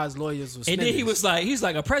don't know how his lawyers was. And then he's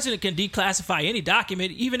like, a president can declassify any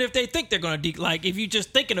document, even if they think they're going to like, if you're just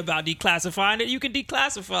thinking about declassifying it, you can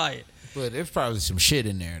declassify it. But there's probably some shit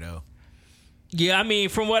in there though. Yeah, I mean,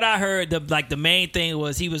 from what I heard, the main thing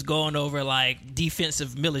was he was going over like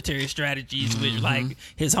defensive military strategies with like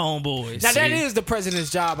his homeboys. Now that is the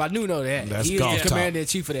president's job. I do know that. That's he is the commander in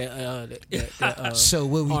chief of that. So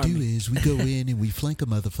what we do is we go in and we flank a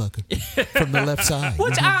motherfucker from the left side.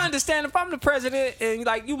 Which I understand. If I'm the president and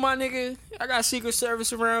like you, my nigga, I got Secret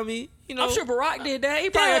Service around me. I'm sure Barack did that. He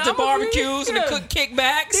probably had to barbecues and to cook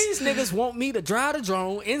kickbacks. These niggas want me to drive the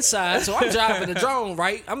drone inside, so I'm driving the drone,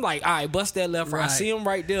 right? I'm like, all right, bust that left. Right. I see him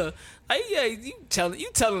right there. Like, yeah, you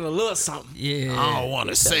telling a little something. Yeah, I don't want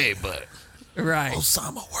to say, but right.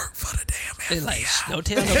 Osama worked for the damn FBI. Like, don't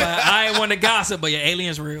tell nobody. I ain't want to gossip, but your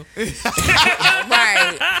alien's real.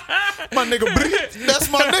 Right. My nigga,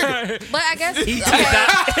 that's my nigga. But I guess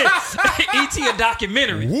E.T. a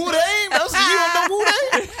documentary. Wu Dang? That's you don't know Wu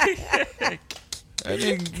Dang? That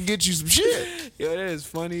nigga can get you some shit. Yo, that is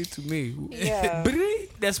funny to me. Yeah.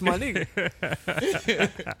 That's my nigga.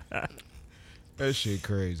 That shit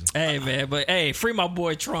crazy. Hey, man, but hey, free my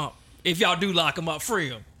boy Trump. If y'all do lock him up, free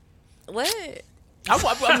him. What?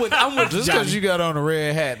 I'm with Just because you got on a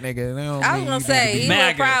red hat, nigga. I was gonna say he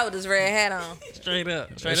was proud with his red hat on. Straight up.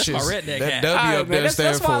 That's my redneck hat. W right, up there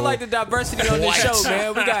that's why I like the diversity on this white. show,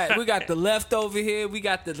 man. We got the left over here. We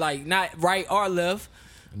got the like not right or left.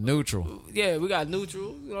 Neutral. Yeah, we got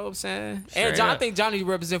neutral. You know what I'm saying? Straight and I up. think Johnny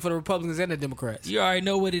represent for the Republicans and the Democrats. You already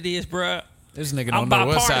know what it is, bruh. This nigga don't know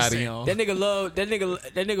what side he on. That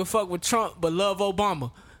nigga fuck with Trump but love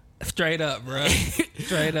Obama. Straight up, bro.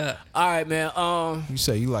 Straight up. All right, man. You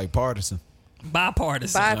say you like partisan.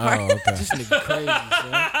 Bipartisan. Oh, okay. This nigga crazy,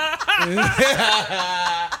 son.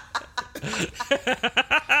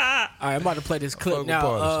 All right, I'm about to play this clip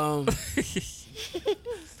now.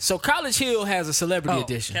 So College Hill has a celebrity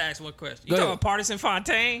edition. Can I ask one question? You talking Partisan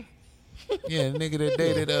Fontaine? Yeah, nigga that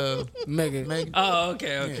dated Megan. Oh,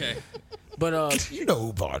 okay. Yeah. But you know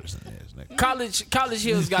who partisan is, nigga. College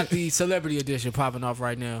Hill's got the celebrity edition popping off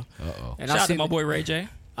right now. And Shout out to my boy Ray J.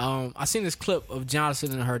 I seen this clip of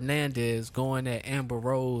Johnson and Hernandez going at Amber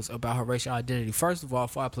Rose about her racial identity. First of all,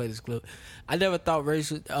 before I play this clip, I never thought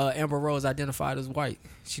Amber Rose identified as white.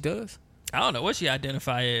 She does? I don't know what she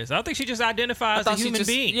identifies as. I don't think she just identifies as a human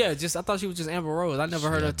being. Yeah, I thought she was just Amber Rose. I never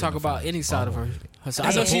heard her talk about any side of her.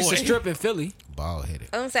 I know she used to strip in Philly. Bald headed.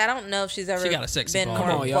 I don't know if she's ever been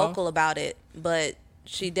more vocal about it, but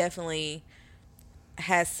she definitely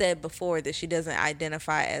has said before that she doesn't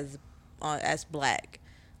identify as black.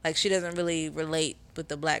 Like, she doesn't really relate with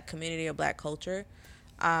the black community or black culture,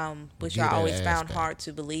 which I always found hard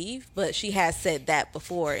to believe. But she has said that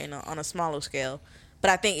before on a smaller scale. But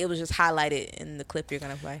I think it was just highlighted in the clip you're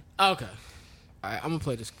going to play. Okay. All right, I'm going to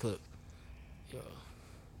play this clip.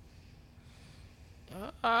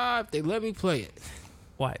 If they let me play it.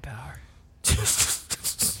 White power.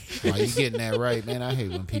 Why you getting that right, man? I hate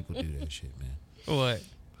when people do that shit, man. What?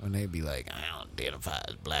 When they be like, I don't identify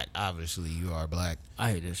as black. Obviously, you are black. I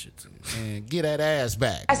hate that shit too. And get that ass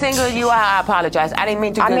back. I single you out, I apologize. I didn't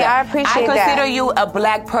mean to do that. I appreciate that. I consider you a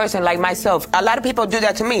black person like myself. A lot of people do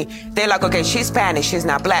that to me. They're like, okay, she's Spanish, she's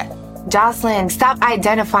not black. Jocelyn, stop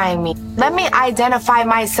identifying me. Let me identify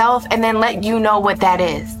myself and then let you know what that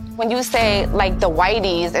is. When you say, like, the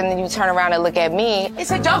whiteys, and then you turn around and look at me.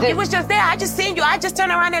 It's a joke. It was just there. I just seen you. I just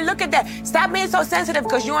turned around and look at that. Stop being so sensitive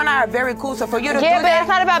because you and I are very cool. So for you to do but that. it's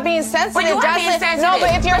not about being sensitive. But you are being sensitive. No,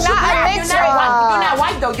 but if you're not a mixed you're not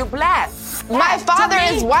white though. You're black. My father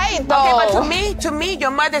is white though. Okay, but to me,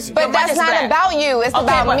 your mother's. But that's not black. about you. It's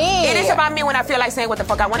about me. It is about me when I feel like saying what the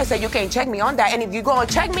fuck I want to say. You can't check me on that. And if you go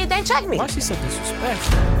and check me, then check me. Why she so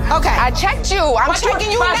disrespectful? Okay, I checked you. I'm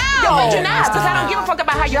checking you now. But you're not, because I don't give a fuck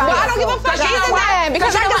about how you feel. Well, I don't give a fuck either then,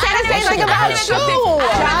 because I can say the same thing about you.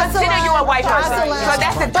 I consider you a white person. So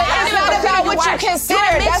that's the thing. But it's not about what you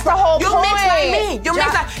consider. That's the whole point. You mix like me. You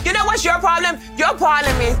mix like. You know what's your problem? Your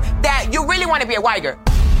problem is that you really want to be a white girl.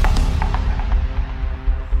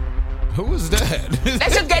 Who was that?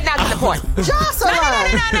 Let's just get down to the point. Jocelyn.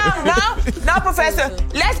 No, Professor.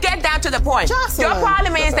 Let's get down to the point. Jocelyn. Your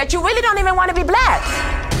problem is that you really don't even want to be black.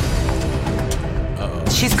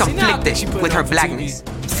 She's conflicted with her blackness.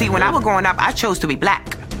 See, when I was growing up, I chose to be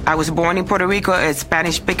black. I was born in Puerto Rico, a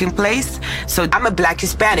Spanish-speaking place, so I'm a black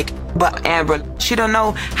Hispanic. But Amber, she don't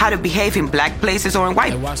know how to behave in black places or in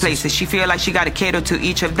white places. She feel like she got to cater to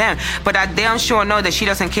each of them. But I damn sure know that she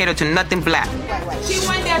doesn't cater to nothing black. She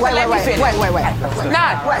went there to let me finish. Wait.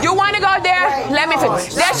 Nah, you want to go there? Let me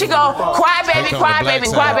finish. There she go. Cry baby, cry baby,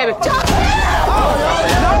 cry baby.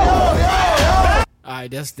 All right,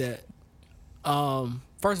 that's that.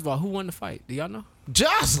 First of all, who won the fight? Do y'all know?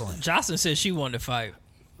 Jocelyn. Jocelyn said she won the fight.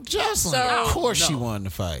 Jocelyn. Of course she won the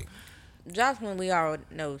fight. Jocelyn, we all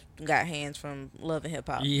know, got hands from Love and Hip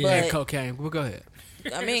Hop. Yeah, cocaine. Well, go ahead.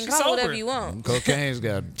 I mean, call whatever you want. Cocaine's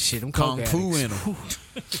got them kung fu in them.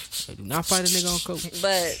 They do not fight a nigga on coke.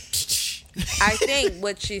 But I think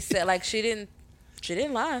what she said, like, she didn't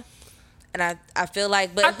lie. And I feel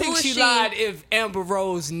like, but I think she lied if Amber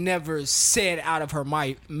Rose never said out of her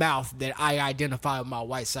mouth that I identify with my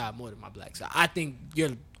white side more than my black side. I think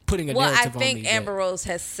you're putting a narrative on me. Well, I think Amber Rose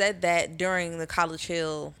has said that during the College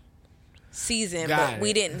Hill season,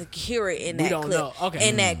 we didn't hear it in that clip. Know. Okay.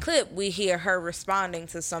 In that clip, we hear her responding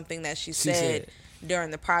to something that she said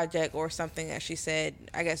during the project or something that she said,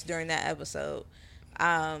 I guess, during that episode.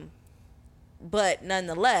 But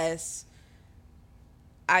nonetheless,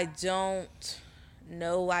 I don't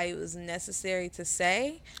know why it was necessary to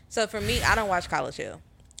say. So for me, I don't watch College Hill,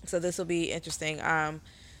 so this will be interesting.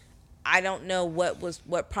 I don't know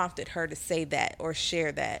what prompted her to say that or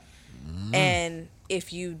share that. And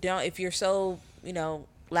if you're so,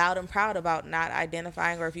 loud and proud about not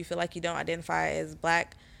identifying, or if you feel like you don't identify as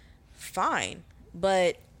black, fine.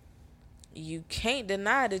 But you can't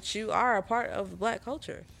deny that you are a part of the black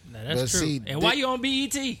culture. No, that's true. And why you on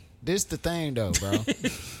BET? This the thing though, bro.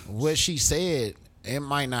 What she said, it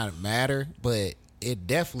might not matter, but it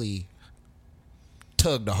definitely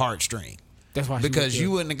tugged the heartstring. That's why because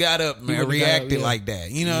you wouldn't have got up and reacted like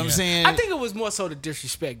that. You know what I'm saying? I think it was more so the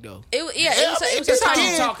disrespect though. It was how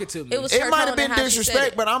you talking to me. It might have been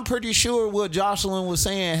disrespect, but I'm pretty sure what Jocelyn was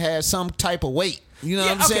saying had some type of weight. You know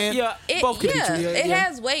what I'm saying? Yeah, it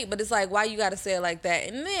has weight, but it's like, why you got to say it like that?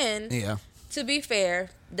 And then, to be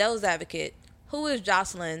fair, devil's advocate, who is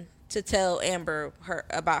Jocelyn to tell Amber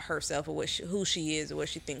about herself or who she is or what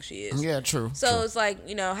she thinks she is? Yeah, true. So it's like,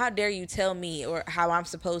 how dare you tell me or how I'm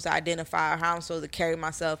supposed to identify or how I'm supposed to carry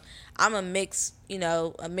myself? I'm a mixed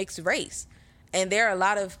race. And there are a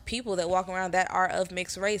lot of people that walk around that are of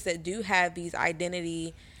mixed race that do have these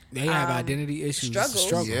identity They have identity issues.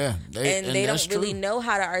 Struggles. Yeah. And they don't really know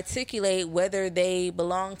how to articulate whether they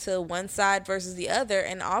belong to one side versus the other.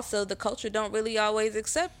 And also the culture don't really always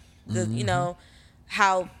accept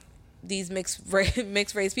how these mixed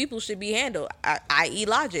race people should be handled, i.e.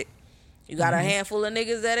 logic. You got a handful of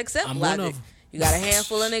niggas that accept logic. You got a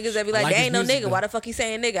handful of niggas that be like, there ain't no nigga. Why the fuck he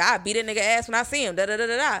saying nigga? I beat a nigga ass when I see him.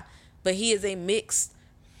 Da-da-da-da-da. But he is a mixed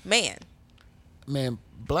man. Man,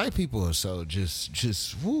 black people are so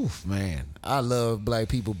just woof, man. I love black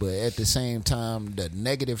people, but at the same time, the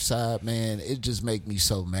negative side, man, it just make me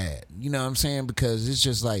so mad. You know what I'm saying? Because it's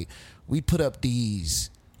just like we put up these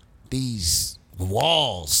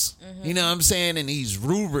walls, you know what I'm saying, and these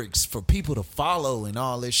rubrics for people to follow and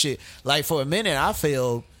all this shit. Like for a minute, I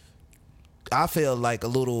felt like a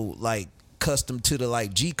little like accustomed to the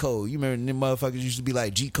like G code. You remember them motherfuckers used to be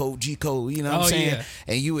like G code, you know what I'm saying? Yeah.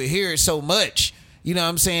 And you would hear it so much. You know what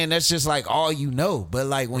I'm saying? That's just like all you know. But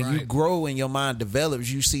like when you grow and your mind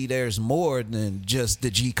develops, you see there's more than just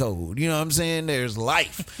the G code. You know what I'm saying? There's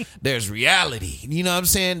life. There's reality. You know what I'm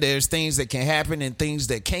saying? There's things that can happen and things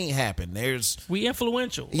that can't happen. We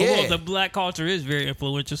influential. Yeah. Well, the black culture is very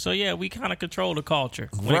influential. So yeah, we kind of control the culture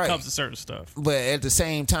when it comes to certain stuff. But at the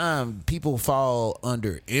same time, people fall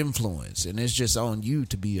under influence, and it's just on you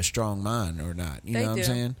to be a strong mind or not. You know what I'm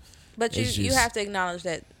saying? But you have to acknowledge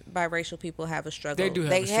that biracial people have a struggle. They do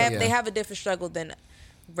have a struggle. They have a different struggle than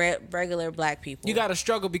regular black people. You got to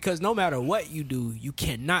struggle because no matter what you do, you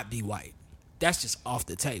cannot be white. That's just off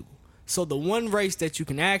the table. So the one race that you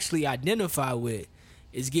can actually identify with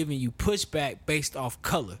is giving you pushback based off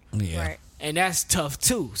color. Yeah. Right. And that's tough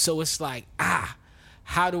too. So it's like,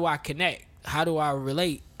 how do I connect? How do I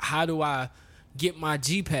relate? How do I get my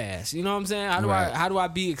G pass? You know what I'm saying? How do I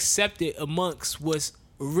be accepted amongst what's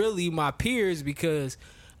really my peers, because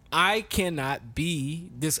I cannot be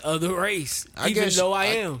this other race, even though I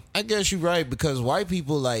am. I guess you're right, because white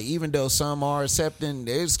people, like, even though some are accepting,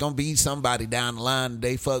 there's gonna be somebody down the line that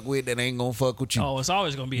they fuck with that ain't gonna fuck with you. Oh, it's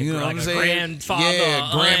always gonna be a grandfather,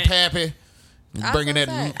 grandpappy. Bringing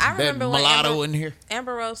that mulatto in here.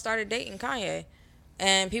 Amber Rose started dating Kanye,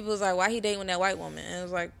 and people was like, "Why he dating that white woman?" And it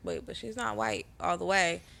was like, "Wait, but she's not white all the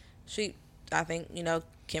way. I think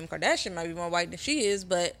Kim Kardashian might be more white than she is,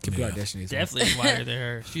 but Kim Kardashian is definitely whiter than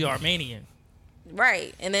her. She's Armenian,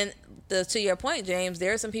 right?" And then to your point, James,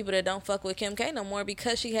 there are some people that don't fuck with Kim K no more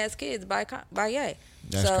because she has kids by Ye.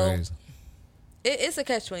 That's crazy. It's a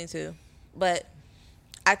catch-22, but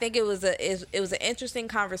I think it was an interesting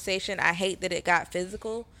conversation. I hate that it got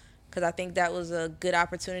physical, because I think that was a good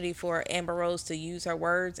opportunity for Amber Rose to use her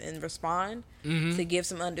words and respond, to give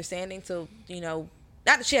some understanding to, not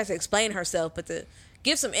that she has to explain herself, but to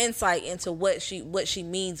give some insight into what she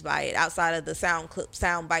means by it outside of the sound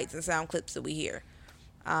bites and sound clips that we hear.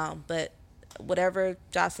 But whatever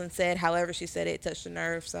Jocelyn said, however she said it, touched the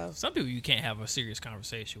nerve. So some people you can't have a serious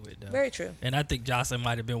conversation with, though. Very true. And I think Jocelyn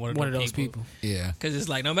might have been one of those people. Yeah. Because it's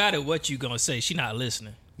like, no matter what you gonna say, she not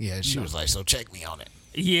listening. Yeah, she was like, "So check me on it."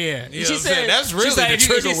 Yeah, you know she said that's really the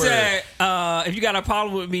trigger word. Said, if you got a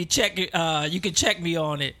problem with me, check it. You can check me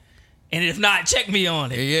on it. And if not, check me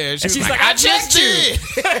on it. Yeah, she's like, I just did.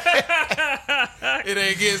 It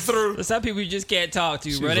ain't getting through. But some people you just can't talk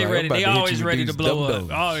to, bro. They ready. They always ready to blow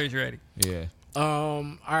up. Always ready. Yeah.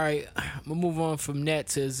 All right. We'll move on from that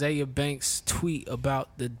to Azalea Banks' tweet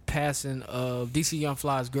about the passing of DC Young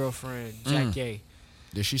Fly's girlfriend, Jack Ye.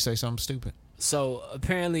 Did she say something stupid? So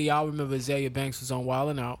apparently, y'all remember Azalea Banks was on Wild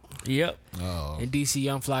 'N Out. Yep. Oh. And DC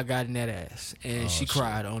Young Fly got in that ass, and she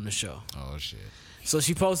cried on the show. Oh shit. So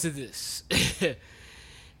she posted this.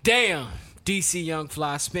 Damn, DC Young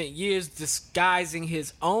Fly spent years disguising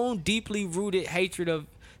his own deeply rooted hatred of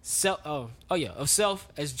self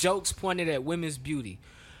as jokes pointed at women's beauty,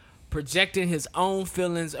 projecting his own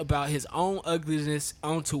feelings about his own ugliness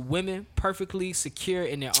onto women perfectly secure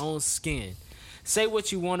in their own skin. Say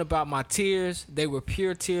what you want about my tears, they were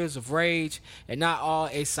pure tears of rage and not all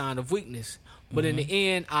a sign of weakness. But in the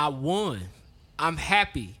end, I won. I'm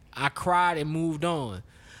happy. I cried and moved on.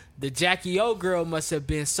 The Jackie O girl must have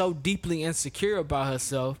been so deeply insecure about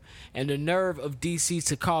herself, and the nerve of DC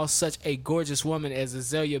to call such a gorgeous woman as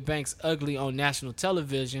Azalea Banks ugly on national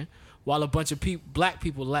television, while a bunch of black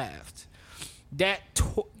people laughed. That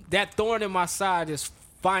thorn in my side is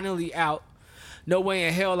finally out. No way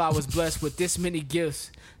in hell I was blessed with this many gifts,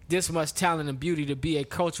 this much talent and beauty to be a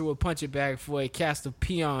cultural punching bag for a cast of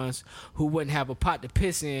peons who wouldn't have a pot to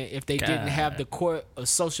piss in if they didn't have the court of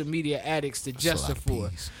social media addicts to justify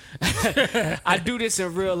for. I do this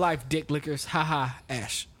in real life, dick lickers. Haha,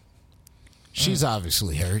 Ash. She's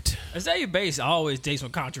obviously hurt. Azalea Banks always dates some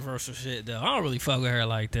controversial shit, though. I don't really fuck with her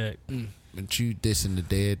like that. But you dissing the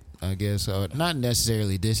dead, I guess. Not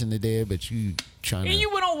necessarily dissing the dead, but you trying to... And you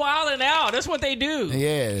went on Wild 'N Out. That's what they do.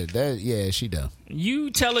 Yeah, she done. You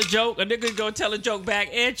tell a joke, a nigga's gonna tell a joke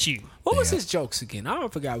back at you. What was his jokes again? I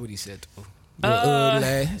don't forgot what he said.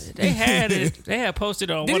 They had it. They had posted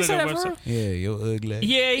on one of their websites. Yeah, your ugly.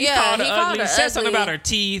 Yeah, he called her ugly. Said something about her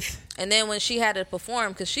teeth. And then when she had to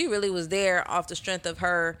perform, because she really was there off the strength of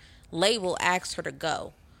her label asked her to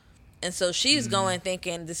go. And so she's going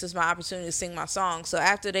thinking, this is my opportunity to sing my song. So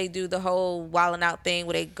after they do the whole Wild 'N Out thing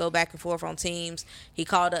where they go back and forth on teams, he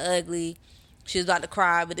called her ugly. She was about to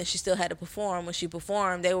cry, but then she still had to perform. When she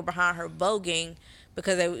performed, they were behind her voguing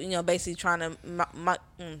because they were, basically trying to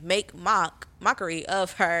make mockery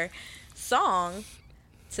of her song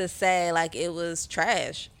to say, like, it was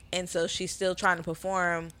trash. And so she's still trying to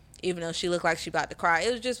perform even though she looked like she about to cry.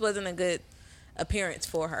 It just wasn't a good appearance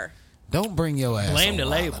for her. Don't bring your ass Blame on the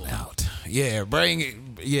label. Out. Yeah, bring it.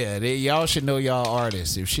 Yeah, y'all should know y'all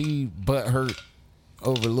artists. If she butt hurt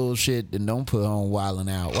over little shit, then don't put on Wildin'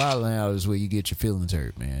 Out. Wildin' Out is where you get your feelings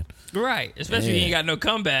hurt, man. Right. Especially if you ain't got no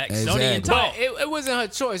comebacks. Exactly. Don't even talk. But it wasn't her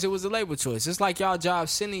choice. It was a label choice. It's like y'all job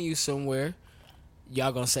sending you somewhere.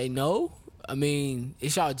 Y'all gonna say no? I mean,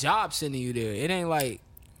 it's y'all job sending you there. It ain't like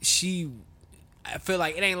I feel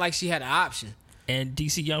like it ain't like she had an option. And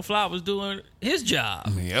DC Young Fly was doing his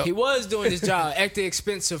job. Yep. He was doing his job at the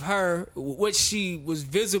expense of her, which she was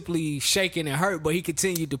visibly shaken and hurt, but he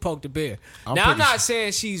continued to poke the bear. I'm not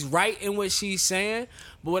saying she's right in what she's saying,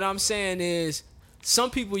 but what I'm saying is some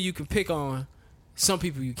people you can pick on, some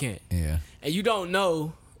people you can't. Yeah. And you don't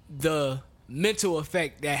know the mental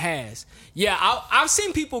effect that has. Yeah, I've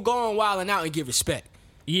seen people go on Wildin' Out and give respect.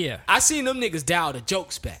 Yeah. I seen them niggas dial the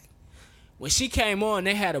jokes back. When she came on,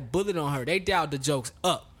 they had a bullet on her. They dialed the jokes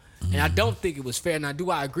up. And I don't think it was fair. Now, do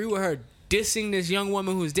I agree with her dissing this young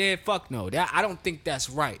woman who's dead? Fuck no. I don't think that's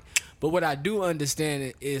right. But what I do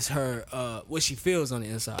understand is her what she feels on the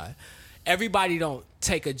inside. Everybody don't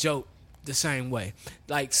take a joke the same way.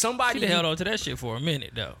 Like somebody She held on to that shit for a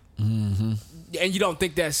minute though. Mm-hmm. And you don't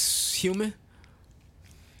think that's human?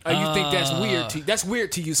 Or you think that's weird to you? That's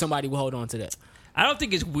weird to you, somebody will hold on to that. I don't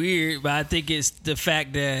think it's weird, but I think it's the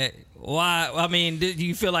fact that do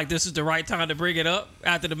you feel like this is the right time to bring it up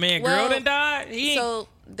after the girl done died? So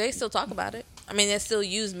they still talk about it. I mean, they still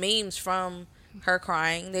use memes from her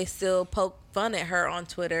crying. They still poke fun at her on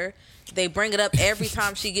Twitter. They bring it up every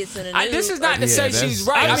time she gets in the news. This is not to say she's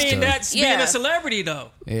right. I mean, that's being a celebrity, though.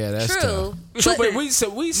 Yeah, that's true. True, but we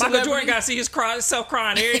Michael Jordan got to see self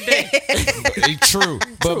crying every day. True.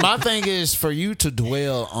 But my thing is for you to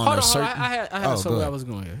dwell on a certain... I had somewhere I was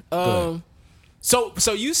going here.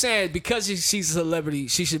 So you saying because she's a celebrity,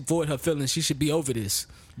 she should void her feelings. She should be over this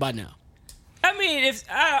by now. I mean,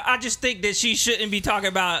 I just think that she shouldn't be talking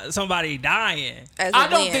about somebody dying. I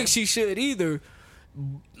don't think she should either.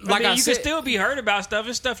 Like you can still be hurt about stuff.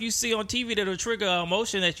 It's stuff you see on TV that'll trigger an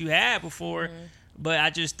emotion that you had before. Mm-hmm. But I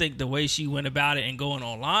just think the way she went about it and going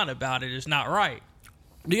online about it is not right.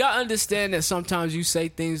 Do y'all understand that sometimes you say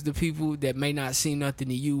things to people that may not seem nothing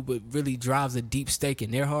to you, but really drives a deep stake in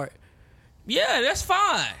their heart? Yeah, that's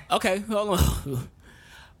fine. Okay, hold on.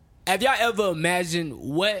 Have y'all ever imagined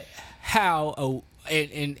have y'all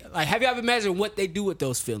ever imagined what they do with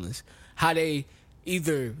those feelings? How they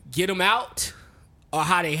either get them out or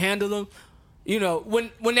how they handle them? You know,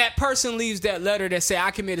 when that person leaves that letter that say I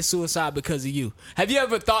committed suicide because of you. Have you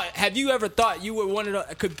ever thought you were one of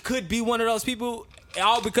the could be one of those people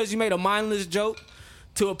all because you made a mindless joke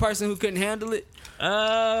to a person who couldn't handle it?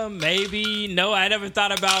 Maybe. No, I never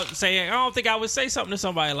thought about saying, I don't think I would say something to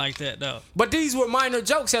somebody like that, though. But these were minor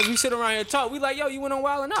jokes as we sit around here and talk. We like, yo, you went on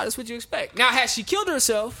Wild 'N Out. That's what you expect. Now, had she killed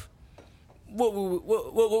herself, what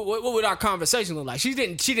would our conversation look like? She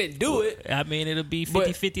didn't do it. I mean, it'll be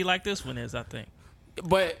 50-50 like this one is, I think.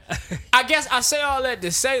 But I guess I say all that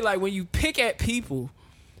to say, like, when you pick at people,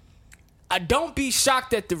 don't be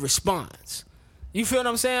shocked at the response. You feel what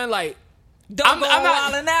I'm saying? Like, I'm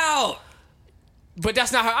Wild 'N Out. But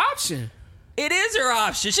that's not her option. It is her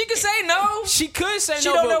option. She could say no. She could say no. She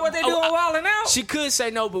don't know what they do on Wild 'N Out. She could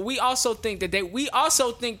say no, but we also think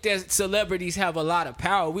that celebrities have a lot of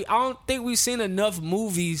power. I don't think we've seen enough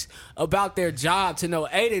movies about their job to know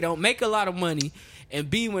A, they don't make a lot of money, and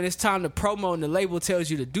B, when it's time to promo and the label tells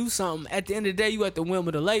you to do something, at the end of the day, you at the whim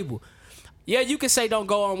of the label. Yeah, you can say don't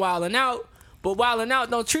go on Wild 'N Out, but Wild 'N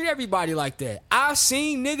Out don't treat everybody like that. I've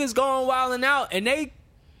seen niggas go on Wild 'N Out and they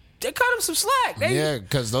cut him some slack.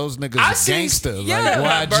 Because those niggas are gangster. Yeah,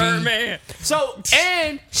 like YG. Birdman. So,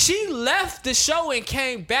 and she left the show and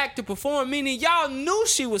came back to perform, meaning y'all knew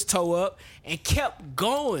she was toe up and kept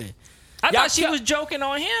going. I thought she was joking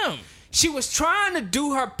on him. She was trying to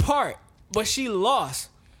do her part, but she lost.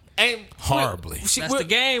 And horribly. That's the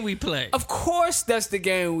game we play. Of course that's the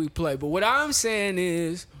game we play. But what I'm saying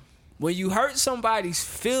is, when you hurt somebody's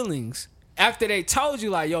feelings after they told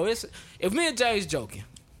you, like, yo, if me and Jay's joking,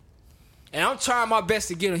 and I'm trying my best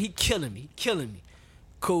to get him, he killing me.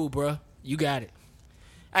 Cool, bro. You got it.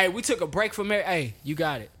 Hey, we took a break from there. Hey, you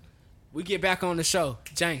got it. We get back on the show.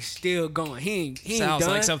 James still going. He ain't Sounds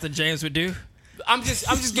done. like something James would do. I'm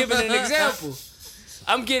just giving an example.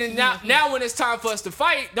 I'm getting now when it's time for us to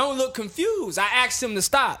fight, don't look confused. I asked him to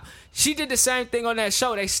stop. She did the same thing on that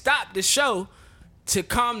show. They stopped the show to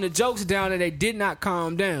calm the jokes down, and they did not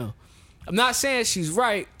calm down. I'm not saying she's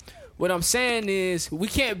right. What I'm saying is we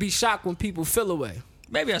can't be shocked when people feel away.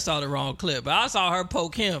 Maybe I saw the wrong clip, but I saw her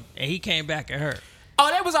poke him, and he came back at her.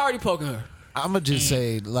 Oh, they was already poking her. I'm going to just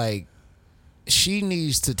say, like, she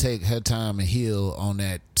needs to take her time and heal on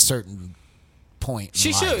that certain point in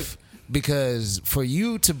She life. should. because for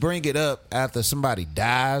you to bring it up after somebody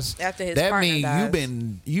dies, after his that partner means dies.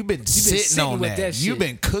 you've been sitting on that. You've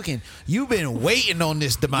been cooking. You've been waiting on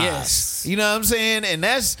this demise. Yes. You know what I'm saying? And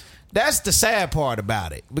that's the sad part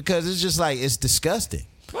about it, because it's just like, it's disgusting.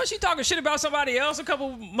 Was she talking shit about somebody else a couple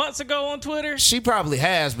months ago on Twitter? She probably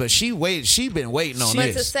has, but she been waiting on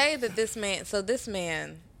But this. to say that this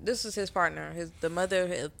man, this was his partner, the mother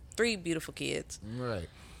of 3 beautiful kids. Right.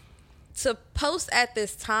 To post at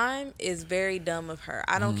this time is very dumb of her.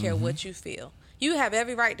 I don't care what you feel. You have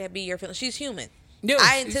every right to be your feelings. She's human. Yeah,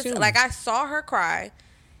 I saw her cry.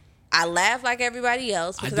 I laughed like everybody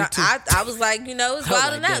else because I was like, it's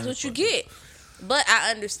wild and that's what you get. But I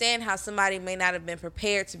understand how somebody may not have been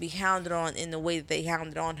prepared to be hounded on in the way that they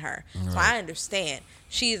hounded on her. Right. So I understand.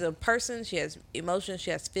 She's a person. She has emotions. She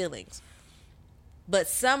has feelings. But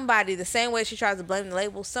somebody, the same way she tries to blame the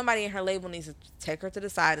label, somebody in her label needs to take her to the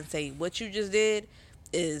side and say, what you just did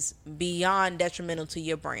is beyond detrimental to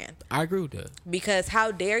your brand. I agree with that. Because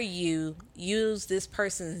how dare you use this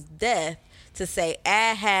person's death to say,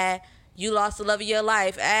 you lost the love of your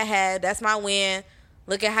life. That's my win.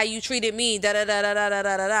 Look at how you treated me. Da da da da da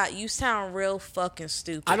da da da. You sound real fucking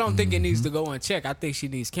stupid. I don't think it needs to go unchecked. I think she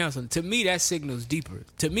needs counseling. To me, that signals deeper.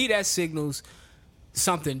 To me, that signals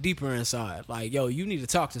something deeper inside. Like, yo, you need to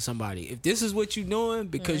talk to somebody. If this is what you're doing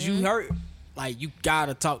because you hurt, like, you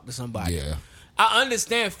gotta talk to somebody. Yeah. I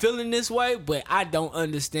understand feeling this way, but I don't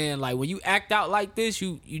understand, like, when you act out like this,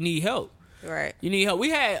 you need help. Right. You need help. We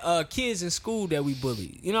had kids in school that we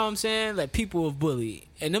bullied. You know what I'm saying? Like, people have bullied.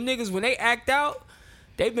 And them niggas, when they act out,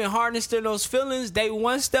 they've been harnessed in those feelings. They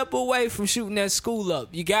one step away from shooting that school up.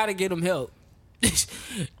 You got to get them help.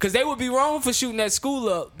 Because they would be wrong for shooting that school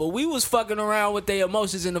up. But we was fucking around with their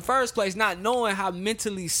emotions in the first place, not knowing how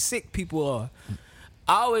mentally sick people are.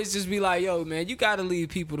 I always just be like, yo, man, you got to leave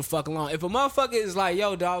people the fuck alone. If a motherfucker is like,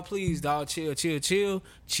 yo, dog, please, dog, chill.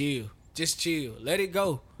 Just chill. Let it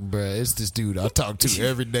go. Bruh, it's this dude I talk to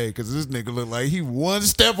every day, because this nigga look like he one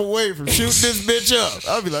step away from shooting this bitch up.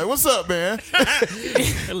 I'll be like, what's up, man?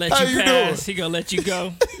 He'll let How you you pass. doing? He gonna let you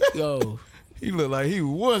go. Yo. He look like he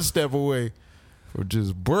one step away from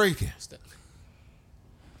just breaking.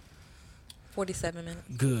 47 minutes.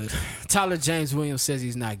 Good. Tyler James Williams says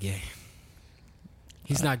he's not gay.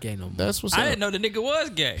 He's not gay no more. That's what's up. I didn't know the nigga was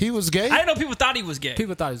gay. He was gay? I didn't know people thought he was gay.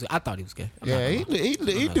 People thought he was gay. I thought he was gay. Yeah,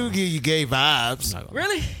 he do give you gay vibes.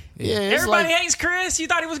 Really? Yeah, it's everybody like, hates Chris. You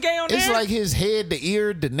thought he was gay on there? it's like his head to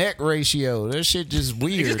ear to neck ratio. That shit just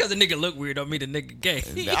weird. Just because the nigga look weird don't mean the nigga gay.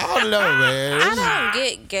 I don't know, man. I don't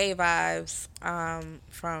get gay vibes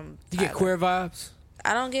from You get queer vibes?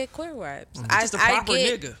 I don't get queer vibes. Just a proper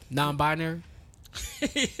nigga. Non-binary?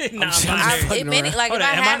 Non-binary. If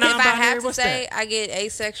I have to say, I get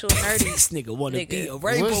asexual nerdy. This nigga want to be a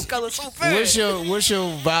rainbow color so fast. What's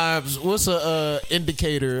your vibes? What's a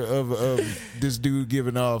indicator of this dude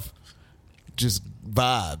giving off just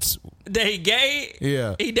vibes? That he gay?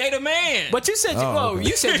 Yeah. He date a man. But you said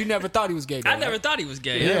you said you never thought he was gay. Though, I never thought he was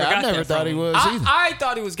gay. Yeah, I never thought he was either. I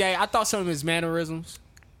thought he was gay. I thought some of his mannerisms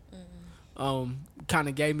kind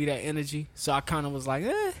of gave me that energy. So I kind of was like,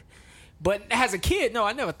 eh. But as a kid, no,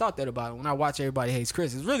 I never thought that about him. When I watch Everybody Hates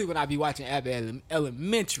Chris, it's really when I be watching Abbott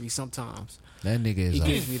Elementary sometimes. That nigga is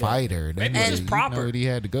a fighter. That Maybe nigga, he's proper. You know what he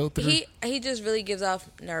had to go through? He just really gives off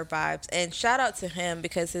nerd vibes. And shout out to him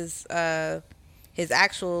because his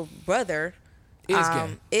actual brother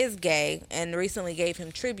is gay and recently gave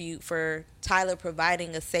him tribute for Tyler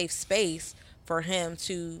providing a safe space for him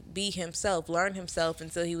to be himself, learn himself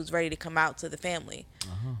until he was ready to come out to the family.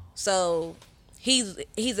 So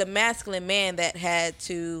he's a masculine man that had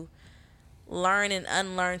to learn and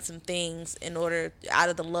unlearn some things in order out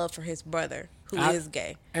of the love for his brother who is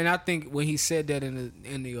gay. And I think when he said that in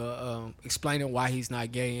the explaining why he's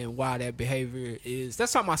not gay and why that behavior is,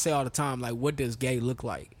 that's something I say all the time. Like, what does gay look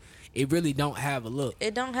like? It really don't have a look.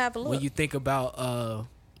 It don't have a look. When you think about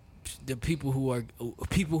the people who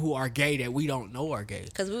are gay that we don't know are gay,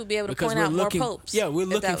 because we would be able to point out more popes. Yeah, we're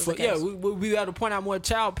looking for. Yeah, we'll be able to point out more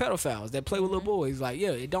child pedophiles that play with little boys. Like,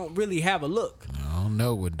 yeah, it don't really have a look. I don't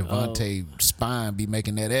know what Devontae Spine be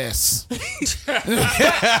making that S.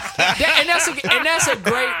 And that's a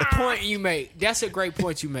great point you make. That's a great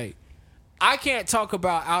point you make. I can't talk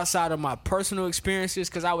about outside of my personal experiences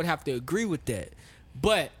because I would have to agree with that.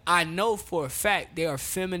 But I know for a fact there are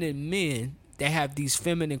feminine men that have these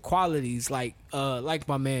feminine qualities, like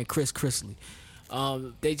my man Chris Chrisley.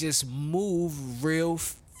 They just move real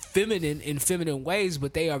feminine in feminine ways,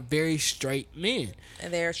 but they are very straight men.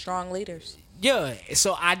 And they're strong leaders. Yeah,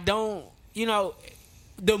 so I don't,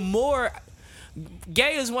 the more,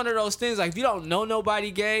 gay is one of those things, like if you don't know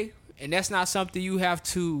nobody gay, and that's not something you have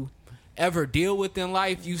to ever deal with in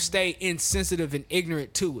life, you stay insensitive and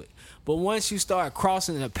ignorant to it. But once you start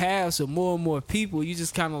crossing the paths of more and more people, you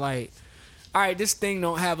just kind of like, all right, this thing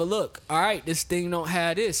don't have a look. All right, this thing don't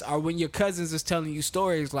have this. Or when your cousins is telling you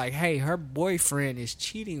stories like, hey, her boyfriend is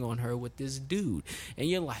cheating on her with this dude. And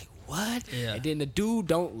you're like, what? Yeah. And then the dude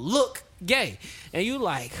don't look gay. And you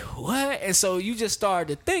like, what? And so you just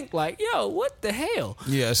started to think like, yo, what the hell?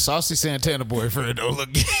 Yeah, Saucy Santana boyfriend don't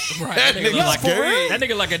look gay. Right. That nigga look like that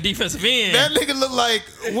nigga like a defensive end. That nigga look like,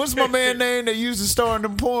 what's my man name that used to star in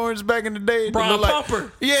them porns back in the day? Brian like,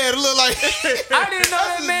 Pumper. Yeah, it look like. I didn't know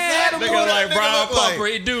that man had a Nigga boy. like Brian Pumper.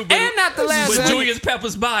 He do, but And not the last with week. Julius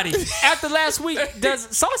Pepper's body. After last week,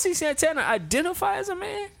 does Saucy Santana identify as a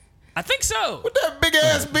man? I think so. With that big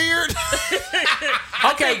ass beard.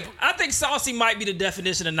 Okay. I think Saucy might be the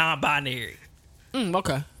definition of non-binary.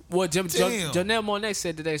 Okay. Well, Damn. Janelle Monáe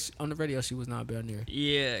said today on the radio she was non-binary.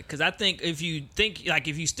 Yeah, because I think if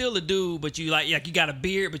you still a dude, but you you got a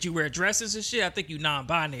beard, but you wear dresses and shit, I think you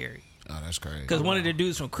non-binary. Oh, that's crazy. Because one of the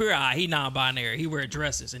dudes from Queer Eye, he non-binary. He wear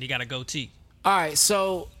dresses and he got a goatee. All right,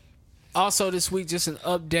 so also this week, just an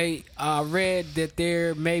update. I read that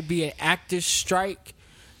there may be an actors' strike.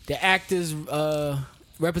 The actors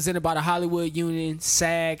represented by the Hollywood Union,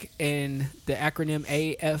 SAG, and the acronym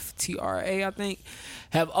AFTRA, I think,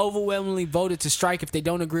 have overwhelmingly voted to strike if they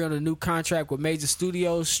don't agree on a new contract with major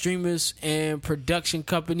studios, streamers, and production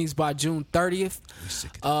companies by June 30th.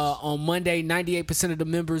 On Monday, 98% of the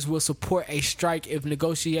members will support a strike if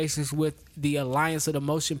negotiations with the Alliance of the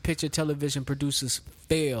Motion Picture Television Producers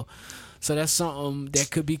fail. So that's something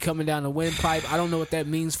that could be coming down the windpipe. I don't know what that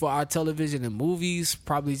means for our television and movies.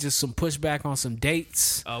 Probably just some pushback on some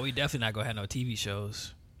dates. Oh, we definitely not going to have no TV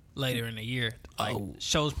shows later in the year.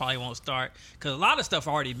 Shows probably won't start because a lot of stuff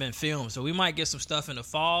already been filmed. So we might get some stuff in the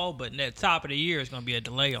fall, but at the top of the year, it's going to be a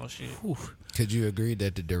delay on shit. Whew. Could you agree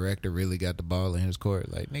that the director really got the ball in his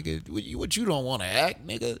court? Like, nigga, what you don't want to act,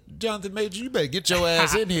 nigga? Jonathan Major, you better get your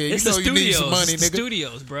ass in here. It's you know the you need studios. some money, It's the nigga.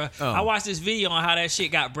 studios, bro. Oh. I watched this video on how that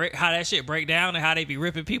shit break down and how they be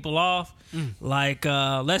ripping people off. Like,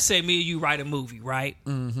 let's say me and you write a movie, right?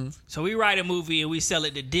 Mm-hmm. So we write a movie and we sell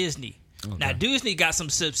it to Disney. Okay. Now Disney got some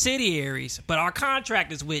subsidiaries, but our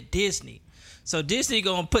contract is with Disney. So Disney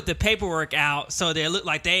gonna put the paperwork out so they look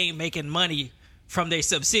like they ain't making money from their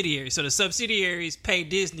subsidiaries. So the subsidiaries pay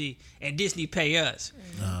Disney and Disney pay us.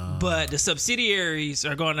 But the subsidiaries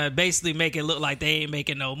are going to basically make it look like they ain't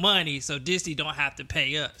making no money, so Disney don't have to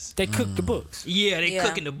pay us. They cook the books. Yeah, they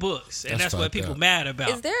cooking the books. And that's what people mad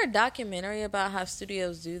about. Is there a documentary about how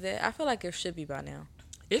studios do that? I feel like there should be by now.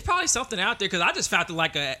 It's probably something out there because I just found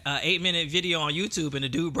like a 8-minute video on YouTube and the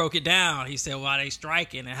dude broke it down. He said why they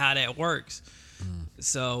striking and how that works.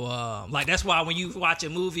 So, like, that's why when you watch a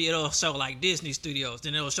movie, it'll show, like, Disney Studios.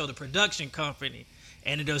 Then it'll show the production company.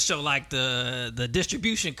 And it'll show, like, the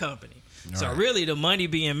distribution company. All so, really, the money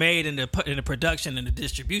being made in the production and the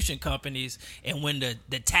distribution companies. And when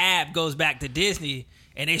the tab goes back to Disney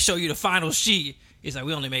and they show you the final sheet, it's like,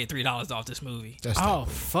 we only made $3 off this movie.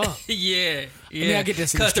 Fuck. Yeah. I mean, I get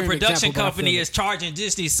this because the production example, company is charging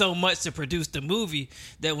Disney so much to produce the movie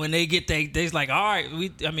that when they get they're like, all right,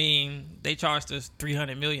 they charged us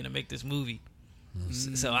 $300 million to make this movie,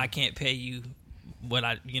 so I can't pay you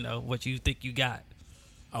what you think you got.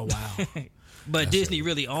 Oh wow! But Disney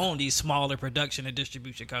really owned these smaller production and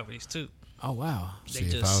distribution companies too. Oh wow!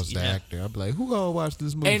 If I was the actor, I'd be like, who gonna watch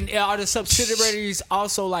this movie? And are the subsidiaries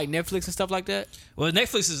also like Netflix and stuff like that? Well,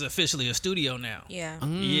 Netflix is officially a studio now. Yeah.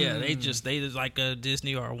 Yeah, they like a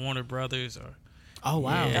Disney or a Warner Brothers or. Oh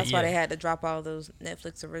wow! Yeah, that's why they had to drop all those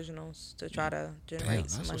Netflix originals to try to generate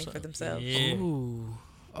some money for themselves. Yeah. Ooh.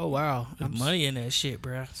 Oh wow! Money in that shit,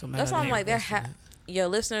 bro. That's why I'm like, yo,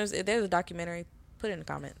 listeners, if there's a documentary, put it in the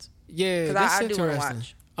comments. Yeah, because I do want to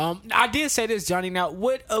watch. I did say this, Johnny. Now,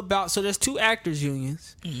 what about? So there's two actors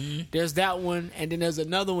unions. Mm-hmm. There's that one, and then there's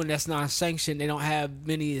another one that's non-sanctioned. They don't have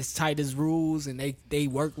many as tight as rules, and they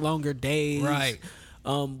work longer days. Right.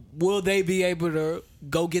 Will they be able to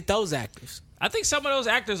go get those actors? I think some of those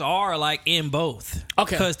actors are like in both.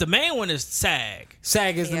 Okay. Because the main one is SAG.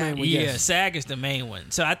 SAG is the main one. Yeah, yes. SAG is the main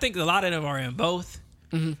one. So I think a lot of them are in both.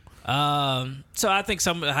 Mm-hmm. So I think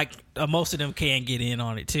most of them can get in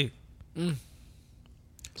on it too.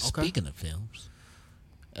 Speaking of films,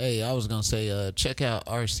 hey, I was gonna say, check out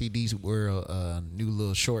RCD's World new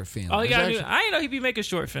little short film. Oh, I didn't know he'd be making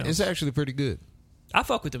short films. It's actually pretty good. I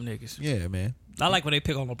fuck with them niggas. Yeah, man. I like when they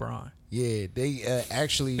pick on LeBron. Yeah, they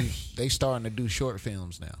actually they starting to do short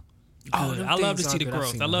films now. Oh, I love to see the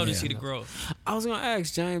growth. I love to see the growth. I was gonna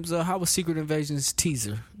ask James, how was Secret Invasion's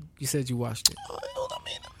teaser? You said you watched it.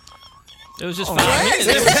 It was just 5 minutes.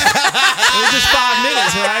 It was just 5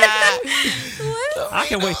 minutes, right? I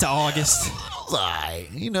can wait till August. Right.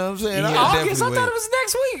 You know what I'm saying? Yeah. August? I thought it was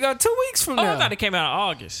next week. 2 weeks from now. I thought it came out in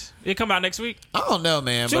August. It come out next week? I don't know,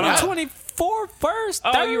 man. June 24th, 1st.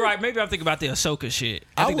 Oh, you're right. Maybe I'm thinking about the Ahsoka shit.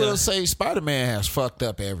 I will say Spider-Man has fucked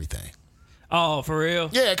up everything. Oh, for real?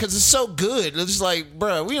 Yeah, because it's so good. It's like,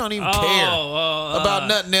 bro, we don't even care about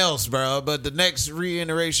nothing else, bro. But the next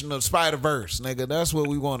reiteration of Spider-Verse, nigga, that's what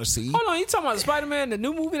we want to see. Hold on, you talking about Spider-Man, the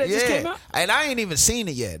new movie that just came out? And I ain't even seen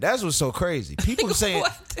it yet. That's what's so crazy. People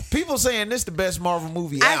saying this the best Marvel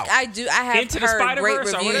movie out. I have Into the heard great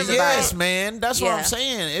Spider-Verse or reviews whatever? about Yes, it. man. That's what I'm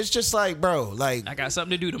saying. It's just like, bro, like I got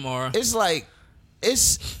something to do tomorrow. it's like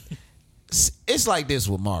it's like this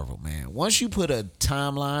with Marvel, man. Once you put a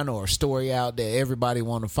timeline or a story out that everybody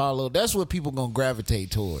want to follow, that's what people gonna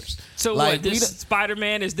gravitate towards. So like, what? This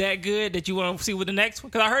Spider-Man is that good that you want to see with the next one?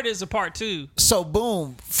 Because I heard it's a part 2. So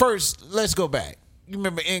boom. First, let's go back. You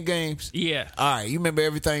remember Endgames? Yeah. All right. You remember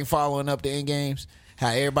everything following up to Endgames? How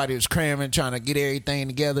everybody was cramming, trying to get everything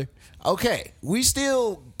together. Okay, we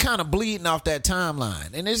still kind of bleeding off that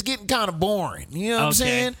timeline, and it's getting kind of boring. You know what I'm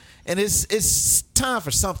saying? And it's time for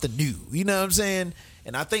something new. You know what I'm saying?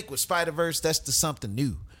 And I think with Spider-Verse, that's the something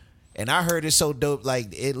new. And I heard it's so dope, like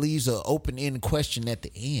it leaves an open-ended question at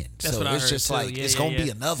the end. That's so what I it's heard just too. like it's gonna be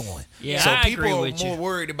another one. Yeah, so I people agree are with more you.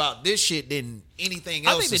 worried about this shit than anything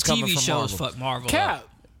else. I think the that's coming TV from shows Marvel. fuck Marvel. Cap.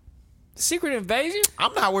 Secret Invasion?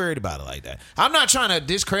 I'm not worried about it like that. I'm not trying to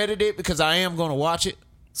discredit it because I am going to watch it.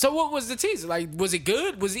 So what was the teaser? Like, was it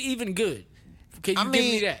good? Was it even good? Can you give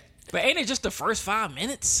me that? But ain't it just the first 5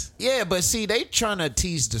 minutes? Yeah, but see, they trying to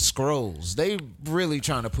tease the scrolls. They really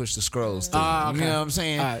trying to push the scrolls through. Okay. You know what I'm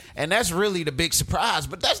saying? Right. And that's really the big surprise.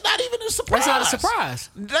 But that's not even a surprise. That's not a surprise.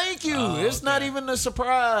 Thank you. It's not even a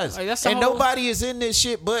surprise. Like, that's the and whole- nobody is in this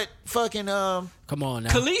shit but fucking Come on now.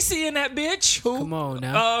 Khaleesi in that bitch. Who? Come on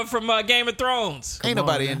now. From Game of Thrones. Ain't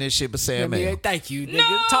nobody in this shit but Sam Yeah, L. thank you, nigga.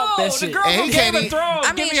 No, Talk that the shit. girl And from he Game can't of even- Thrones.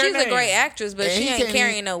 I mean, Give me her she's a name. great actress, but And she he ain't can't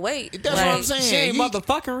carrying no weight. That's what I'm saying. She ain't He-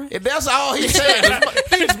 motherfucking. If that's all he's saying,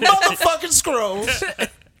 these motherfucking scrolls.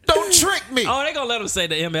 Don't trick me. Oh, they gonna let him say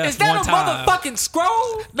the MF Is that one a time. motherfucking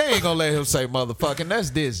scroll? They ain't gonna let him say motherfucking. That's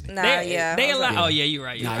Disney. Nah, They yeah. allow. Oh yeah, you're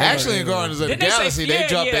right. Nah, Actually, in Guardians of the Didn't Galaxy, they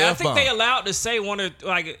dropped the I F think bomb. they allowed to say one or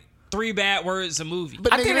like 3 bad words a movie.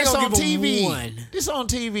 But I nigga, think they this gonna on give him TV. one. This on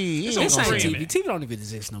TV. He This ain't This on gonna ain't say streaming. TV. TV don't even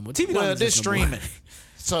exist no more. TV don't Well, this exist no more. streaming.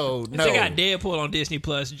 So no, They got Deadpool on Disney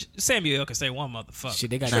Plus. Samuel L. can say one motherfucker.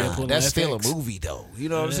 Shit, they got nah, Deadpool on that's still FX. a movie though. You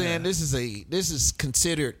know what I'm saying? This is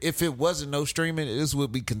considered. If it wasn't no streaming, this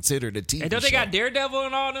would be considered a TV. And don't they show. got Daredevil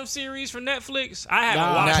and all them series from Netflix? I haven't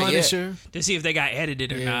Nah, watched not them yet. Punisher. to see if they got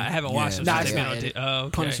edited or Yeah. not. I haven't watched them. Nah, since it's they've not been on edited. Oh, okay.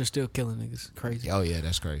 Punisher still killing niggas. Crazy. Oh yeah,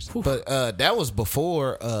 that's crazy. But that was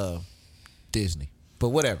before Disney. But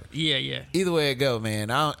whatever. Yeah. Either way it go,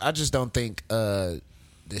 man. I just don't think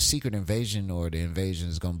the Secret Invasion or the Invasion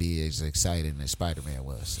is gonna be as exciting as Spider-Man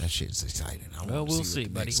was. That shit's exciting. Well, we'll see, what the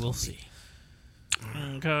buddy. next We'll gonna be. see.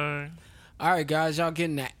 Okay. All right, guys, y'all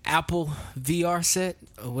getting the Apple VR set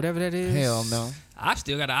or whatever that is? Hell no. I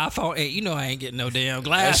still got an iPhone 8. You know I ain't getting no damn shit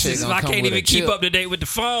glasses. gonna I come can't with a even keep chip. up to date with the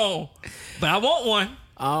phone. But I want one.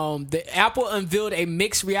 The Apple unveiled a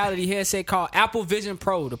mixed reality headset called Apple Vision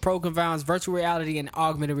Pro. The Pro combines virtual reality and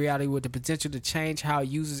augmented reality with the potential to change how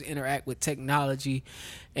users interact with technology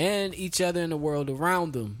and each other in the world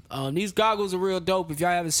around them. These goggles are real dope. If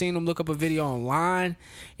y'all haven't seen them, look up a video online.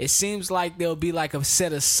 It seems like they'll be like a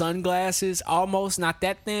set of sunglasses, almost not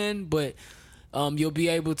that thin, but you'll be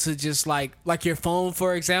able to just like your phone,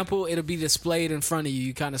 for example, it'll be displayed in front of you.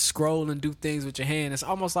 You kind of scroll and do things with your hand. It's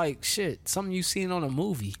almost like something you've seen on a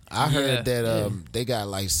movie. I heard that they got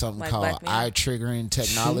like something Like called Black Mirror? eye triggering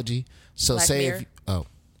technology. So Black say Mirror? if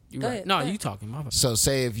You Go right. ahead, No, go ahead. you talking. My bad. so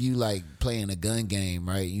say if you like playing a gun game,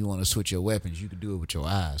 right? You want to switch your weapons, you can do it with your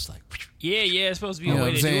eyes, like. Yeah, it's supposed to be You know a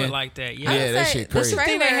way what to I'm do it saying? like that. Yeah, Yeah. that say, shit what's crazy. The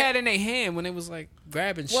thing they trailer- had in their hand when it was like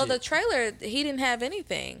grabbing Well, shit. the trailer, he didn't have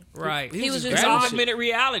anything. Right. He was just It's grabbing augmented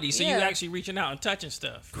reality, so Yeah. you actually reaching out and touching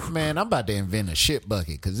stuff. Man, I'm about to invent a shit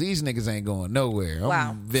bucket because these niggas ain't going nowhere. I'm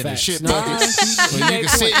Wow. inventing Facts. shit Nah, buckets you where you made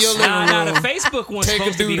can sit in your living Nah, room. the Facebook one's Take a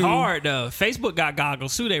supposed to be doo-doo. hard though. Facebook got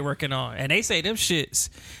goggles too they working on, and they say them shits.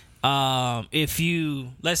 If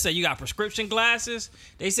you, let's say you got prescription glasses,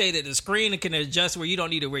 they say that the screen can adjust where you don't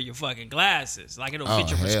need to wear your fucking glasses. Like it'll fit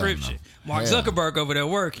your hell prescription. no. Mark Hell. Zuckerberg over there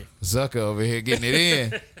working. Zucker over here getting it in.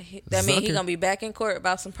 That means he's Zucker. gonna be back in court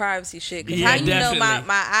about some privacy shit. Cause Yeah, how you know definitely.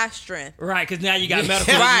 my eye strength? Right, because now you got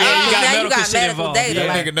medical. Right, Yeah, you got now you medical got shit medical involved. data.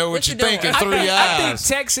 Yeah. Like, Nigga know what you doing? thinking. I Three think,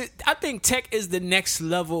 eyes. I think tech is the next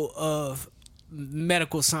level of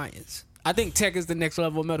medical science. I think tech is the next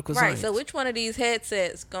level of medical Right. science. So which one of these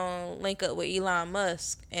headsets gonna link up with Elon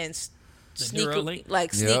Musk and sneak Neuralink?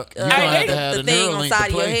 the thing on side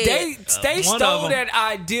of your head? They stole that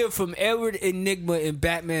idea from Edward Enigma in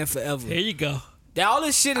Batman Forever. There you go. All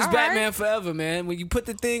this shit is All Batman right. Forever, man. When you put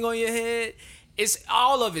the thing on your head, it's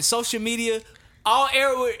all of it. Social media. All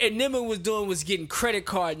Edward Enigma was doing was getting credit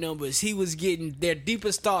card numbers. He was getting their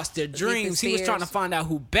deepest thoughts, their dreams. He was trying to find out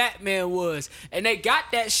who Batman was. And they got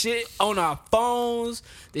that shit on our phones,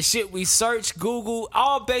 the shit we search, Google,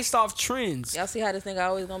 all based off trends. Y'all see how this nigga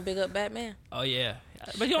always gonna big up Batman? Oh yeah,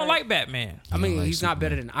 but you don't like Batman. I mean, like he's Superman. not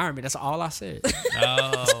better than Iron Man. That's all I said.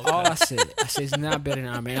 Oh, All I said. I said he's not better than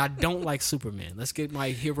Iron Man. I don't like Superman. Let's get my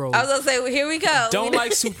hero. I was gonna say, well, here we go. Don't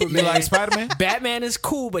like Superman. You like Spider-Man? Batman is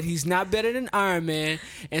cool, but he's not better than Iron Man.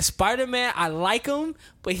 And Spider-Man, I like him,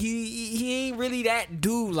 but he ain't really that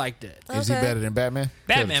dude like that. Is he better than Batman?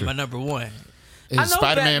 Batman, my number one. Is I know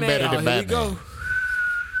Spider-Man better than here we Batman? go.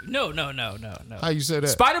 No. How you say that?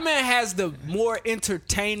 Spider-Man has the more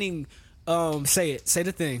entertaining. Say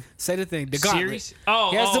the thing. The gauntlet. Series?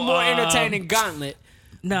 He has the more entertaining gauntlet.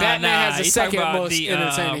 Batman has the second most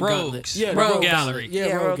entertaining gauntlet. Rogues. Yeah, Rogue Gallery.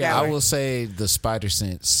 Yeah, Rogue Rogue Gallery. I Gallery. will say the spider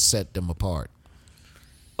sense set them apart.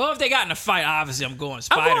 Well, if they got in a fight, obviously I'm going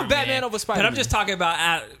Spider-Man. Batman over Spider-Man. But I'm just talking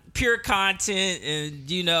about pure content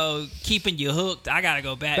and, keeping you hooked. I got to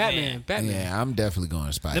go Batman. Batman. Yeah, I'm definitely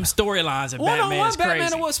going Spider. Them storylines in One-on-one Batman is crazy.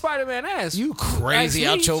 Batman and what Spider-Man has. You crazy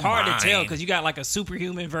out your It's hard mind. to tell because you got like a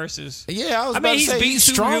superhuman versus. Yeah, I was I about mean, to he's say beat he's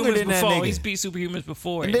stronger superhumans than that before. nigga. He's beat superhumans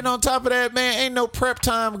before. And then on top of that, man, ain't no prep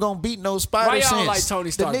time gonna beat no spider Why y'all sense. like Tony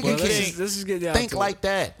Stark, The nigga bro? can Let's just get down think to it. like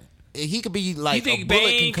that. He could be like You think a bullet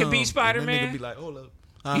Bane can could beat come, Spider-Man? and the nigga be like, hold up.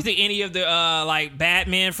 You think any of the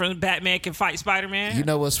Batman from Batman can fight Spider-Man? You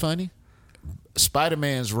know what's funny?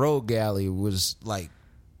 Spider-Man's Rogue Gallery was like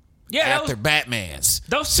after Batman's.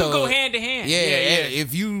 Those two go hand to hand. Yeah,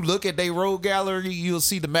 if you look at their Rogue Gallery, you'll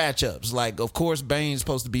see the matchups. Like, of course, Bane's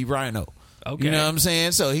supposed to be Rhino. Okay. You know what I'm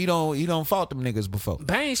saying? So he don't fought them niggas before.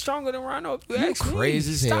 Bane's stronger than Rhino. If you You ask me.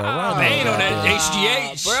 crazy as hell. Stop. Rhino Bane on that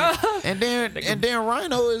goddamn- HGH. Bro. And then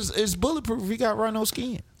Rhino is bulletproof. He got Rhino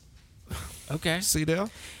skin. Okay. See there?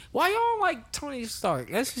 Why y'all don't like Tony Stark?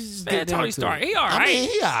 Let's just Man, get down Tony to Stark, it. he all right. I mean,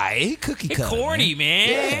 he alright. He cookie He cutter. corny, man.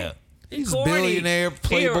 Yeah. He's a corny. billionaire,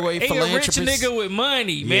 playboy, he a rich philanthropist. nigga with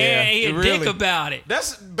money, man. He a really. dick about it.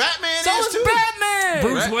 That's Batman So is is too. Batman.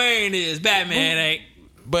 Bruce Wayne is. Batman ain't.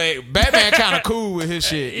 But Batman kind of cool with his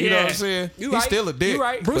shit. You know what I'm saying? You He's right. still a dick. You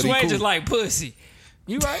right. but Bruce he Wayne cool. just like pussy.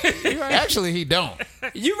 You right. You right. Actually, he don't.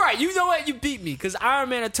 You right. You know what? You beat me because Iron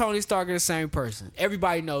Man and Tony Stark are the same person.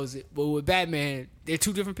 Everybody knows it. But with Batman, they're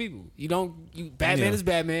two different people. Batman Yeah. is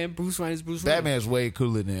Batman. Bruce Wayne is Bruce Wayne. Batman's way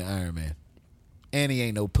cooler than Iron Man. And he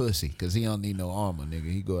ain't no pussy because he don't need no armor,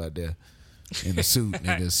 nigga. He go out there in the suit,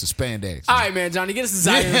 nigga. It's a spandex. All right, man. Johnny, get us to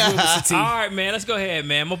Zion. All right, man. Let's go ahead,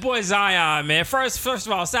 man. My boy Zion, man. First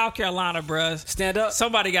of all, South Carolina, bruh. Stand up.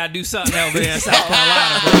 Somebody got to do something over there in South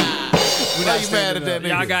Carolina, bruh. Why you mad at that nigga?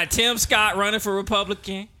 Y'all got Tim Scott running for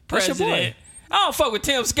Republican That's your president. boy. I don't fuck with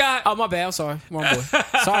Tim Scott. Oh, my bad. I'm sorry. Wrong boy.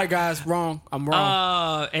 Sorry, guys. Wrong. I'm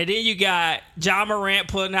wrong. And then you got John Morant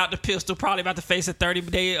pulling out the pistol, probably about to face a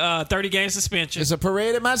 30-game suspension. It's a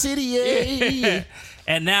parade in my city, yeah.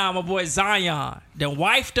 And now my boy Zion, done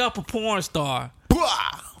wifed up a porn star,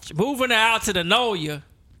 moving her out to the Noya,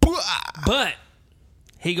 but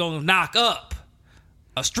he gonna knock up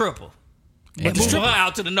a stripper and move her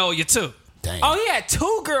out to the Noya too. Damn. Oh, he had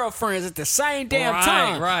two girlfriends at the same damn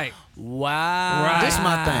time. Right. Wow. Right. This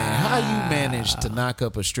my thing. How you manage to knock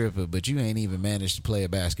up a stripper, but you ain't even managed to play a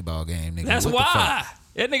basketball game, nigga? That's What the why. fuck?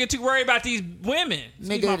 That nigga too worried about these women. Excuse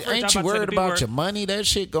my Nigga, French, ain't I'm you about to say the worried B about word. your money? That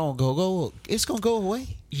shit gonna go. It's gonna go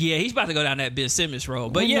away. Yeah, he's about to go down that Ben Simmons road.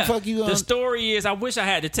 But When the yeah, fuck you the story is, I wish I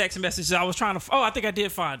had the text messages. I was trying to. Oh, I think I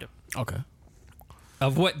did find them. Okay.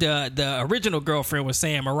 Of what the original girlfriend was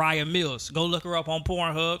saying, Mariah Mills. Go look her up on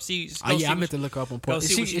Pornhub. Oh, yeah, I meant to look her up on Go Pornhub.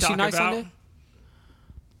 see what Is she she talking nice about. on there?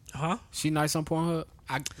 Huh? She nice on Pornhub?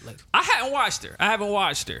 I haven't watched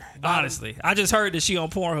her. Honestly, I just heard that she on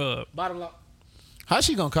Pornhub. Bottom line. How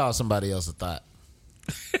she gonna call somebody else a thought?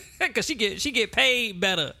 Cause she get paid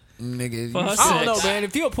better. Nigga, For her you, I sex. don't know, man.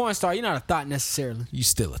 If you're a porn star, you're not a thought necessarily. you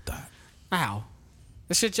still a thought. How?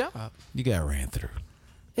 It's your job. You got ran through.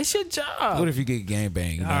 It's your job. What if you get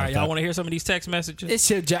gangbanged? All right, y'all want to hear some of these text messages? It's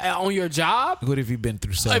your job. On your job? What if you been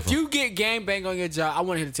through several? If you get gangbang on your job, I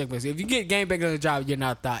want to hear the text message. If you get gangbang on your job, you're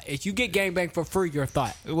not a thought. If you get gangbang for free, you're a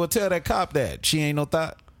thought. Well, tell that cop that she ain't no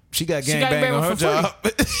thought. She got She got gangbang on her for job.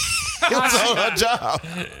 It was on her job.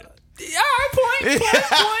 All right, point.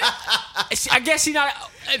 I guess she not.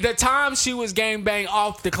 The time she was gangbang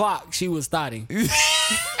off the clock, she was thotting.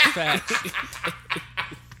 Facts.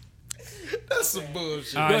 That's some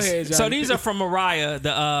bullshit. All right, Go ahead, Johnny. so these are from Mariah,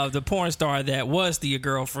 the porn star that was the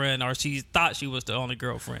girlfriend, or she thought she was the only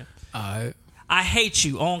girlfriend. All right. I hate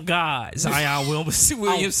you, on God, Zion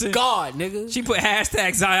Williamson. Oh, God, nigga. She put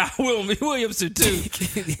hashtag Zion Williamson too.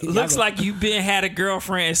 Looks like you been had a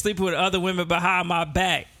girlfriend and sleeping with other women behind my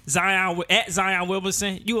back. Zion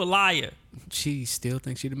Williamson, you a liar. She still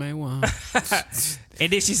thinks she the main one.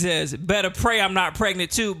 And then she says, better pray I'm not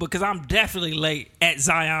pregnant too, because I'm definitely late at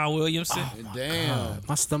Zion Williamson. Damn.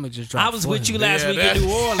 My stomach just dropped. I was with you last week in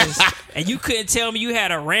New Orleans, and you couldn't tell me you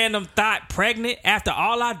had a random thought pregnant after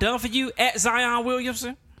all I done for you at Zion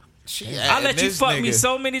Williamson. I let you fuck me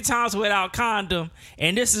so many times without condom,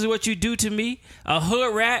 and this is what you do to me, a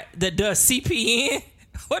hood rat that does CPN.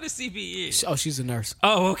 What is CPN? Oh, she's a nurse.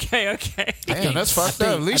 Oh, okay. Damn, that's fucked up.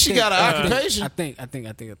 At least she got an occupation. I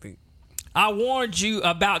think. I warned you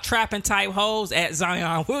about trapping type hoes at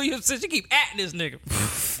Zion Williamson. You keep at this nigga.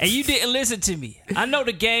 And you didn't listen to me. I know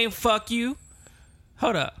the game, fuck you.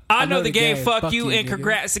 Hold up. I know the game, fuck you, and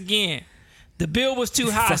congrats again. The bill was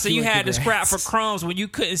too high, so you had to scrap for crumbs when you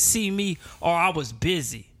couldn't see me or I was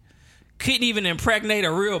busy. Couldn't even impregnate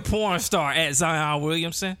a real porn star at Zion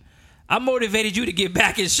Williamson. I motivated you to get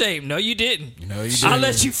back in shape. No, you didn't. No, you didn't. I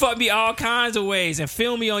let you fuck me all kinds of ways and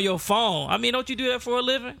film me on your phone. I mean, don't you do that for a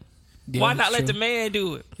living? Yeah, why not let the man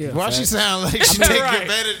do it? Yeah, why she sound like she taking right.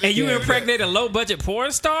 better than And you impregnate a low budget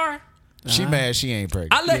porn star? She mad she ain't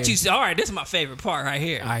pregnant. I let you. All right, this is my favorite part right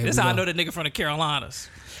here. Right, this is how I know the nigga from the Carolinas.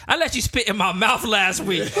 I let you spit in my mouth last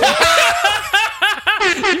week.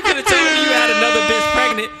 You could have told me you had another bitch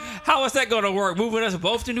pregnant. How is that going to work? Moving us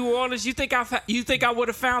both to New Orleans? You think I would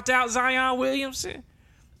have found out Zion Williamson?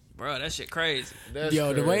 Bro, that shit crazy. That's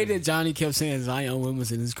crazy. The way that Johnny kept saying Zion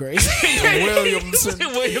Williamson is crazy. Williamson.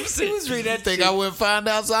 He was reading that. Think I would find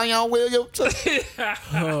out Zion Williamson?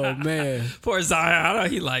 Oh man, poor Zion. I know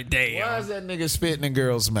he like, damn. Why is that nigga spitting in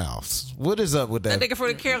girls' mouths? What is up with that? That nigga from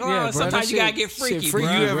the Carolinas. Yeah, bro, sometimes you gotta get freaky, bro. You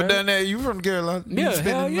ever done that? You from Carolina? Yeah,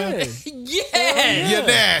 hell yeah. Yeah. You're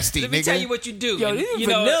nasty, Let nigga. me tell you what you do. Yo, you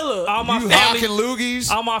vanilla. know, all my you family, hawking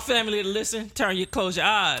loogies. all my family to listen. Close your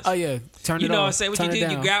eyes. Oh yeah, turn it. You know off. what I'm saying? What Turn you it do? You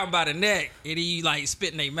down. grab them by the neck and then you like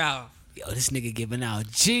spit in their mouth. Yo, this nigga giving out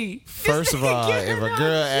G. First of all, if a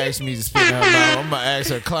girl asks me to spit in her mouth, I'm gonna ask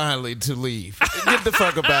her kindly to leave. Get the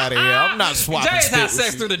fuck up out of here. I'm not swapping Jay's spit had with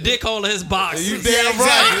sex you. through the dick hole of his box. You damn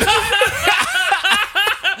right.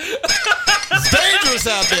 It's dangerous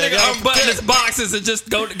out there. Nigga unbutton his boxes and just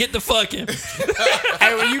go get the fucking.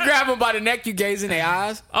 Hey, when you grab him by the neck, you gaze in their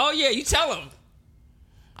eyes. Oh yeah, you tell him.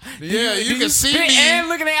 Yeah, you can see spit me. and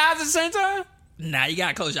look in their eyes at the same time. Nah, you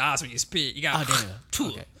gotta close your eyes when you spit. You gotta. Oh damn.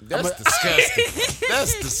 Okay. That's disgusting.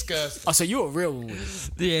 That's disgusting. Oh, so you a real one?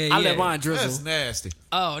 Yeah, I let mine drizzle. That's nasty.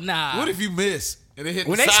 Oh nah. What if you miss and it hit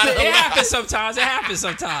When the they side spit, of the It mouth? happens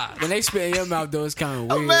sometimes. When they spit in your mouth, though, it's kind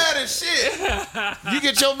of I'm weird. mad as shit. You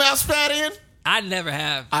get your mouth spat in? I never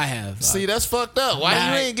have. I have. See, that's fucked up. Why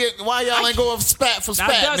Nah. you ain't getting? Why y'all ain't going spat for I've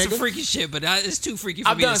spat, done nigga? some freaky shit, but it's too freaky for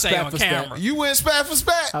I've me to done say spat on for camera. spat. You went spat for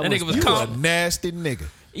spat? That nigga was You a calm. nasty nigga.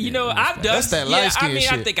 You know, I've done. That's that yeah, I light-skin mean,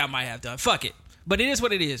 I shit. think I might have done. Fuck it. But it is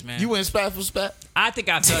what it is, man. You went spat for spat? I think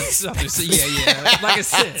I've done something. So yeah. Like I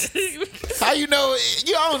said, How you know?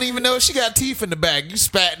 You don't even know if she got teeth in the back. You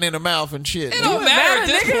spatting in her mouth and shit. it don't matter at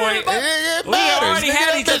this point. It We matters. already Nigga,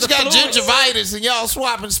 had that each bitch other's got fluids. gingivitis and y'all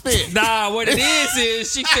swapping spit. Nah, what it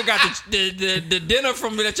is she still got the dinner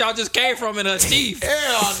from that y'all just came from in her teeth.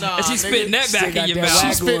 Hell no. And she spitting that back in your that mouth. She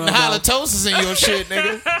wagyu spitting about- halitosis in your shit,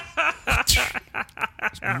 nigga.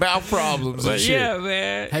 Mouth problems and But shit. yeah,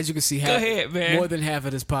 man. As you can see, Go ahead, man. more than half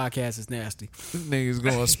of this podcast is nasty. This nigga's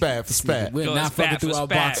going spat for spat. We're Going not fucking spat through for our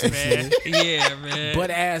spat, boxes, man. Yeah, man. Butt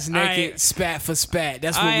ass I naked, ain't- spat for spat.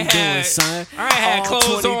 That's what I we ain't doing, had, son. I ain't had All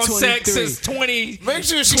clothes on sex 2023. since 20. Make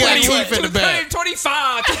sure she got teeth in the back.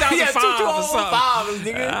 25, 2005 Yeah, or something.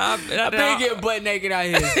 2005, nigga. I've been getting butt naked out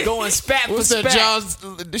here, going spat What's for that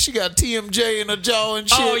spat. jaw? She got TMJ in her jaw and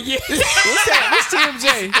shit. Oh yeah. What's that? What's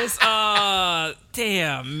TMJ? It's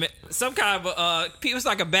damn, some kind of it's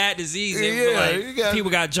like a bad disease. Yeah, Like, you got-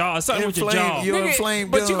 people got jaws, something with your Inflamed- jaw. you- Nigga,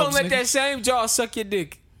 inflamed but you gonna gums, let nigga. that same jaw suck your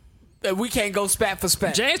dick? We can't go spat for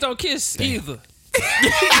spat. James don't kiss either.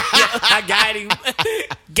 I got him.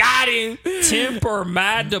 Got him. Temper,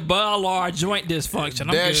 mandibular joint dysfunction. I'm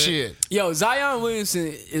That good. shit. Yo, Zion Williamson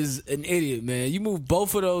is an idiot, man. You move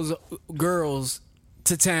both of those girls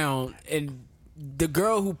to town, and the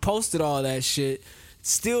girl who posted all that shit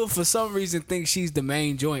still for some reason thinks she's the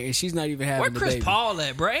main joint, and she's not even having Where the Chris baby. Paul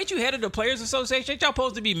at, bro? Ain't you head of the Players Association? Ain't y'all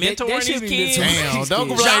supposed to be mentoring these kids? Damn, don't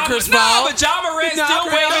go blame Chris Paul. No, but John Morant still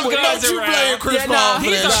waving guns Don't you blame around. Chris Paul for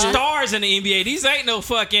These that are shit. stars in the NBA. These ain't no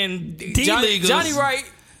fucking D-leaguers. Johnny Wright.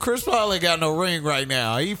 Chris Paul ain't got no ring right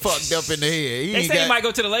now. He fucked up in the head. They say he might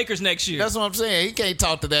go to the Lakers next year. That's what I'm saying. He can't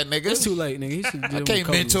talk to that nigga. It's too late, nigga. He should I can't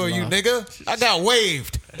mentor you, nigga. I got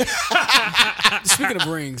waved. Speaking of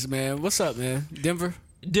rings, man, what's up, man? Denver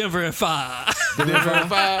and 5. Denver and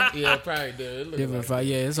 5? Yeah, probably do. Denver and 5.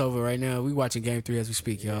 Yeah, it's over right now. We watching Game 3 as we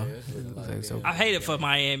speak, y'all. I hate it for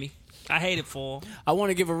Miami. I hate it for them. I want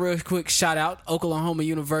to give a real quick shout out. Oklahoma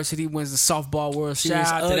University wins the softball World Series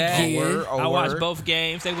Shout out to that. again. I watched both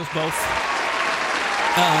games. They was both.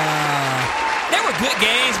 They were good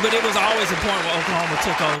games, but it was always important when Oklahoma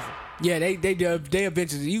took over. Yeah, they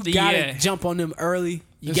eventually. You gotta jump on them early.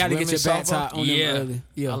 You gotta get your bats out on them early.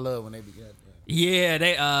 Yeah, I love when they be good. Yeah,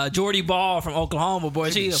 they Jordy Ball from Oklahoma, boy,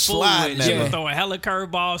 she a fool with it. She was throwing hella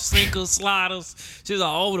curveballs, sinkers, sliders. She was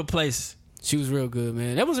all over the place. She was real good,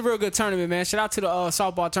 man. That was a real good tournament, man. Shout out to the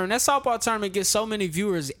softball tournament. That softball tournament gets so many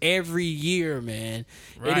viewers every year, man.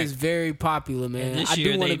 Right. It is very popular, man. And this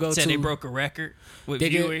year they said they broke a record with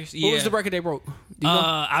viewers. What was the record they broke?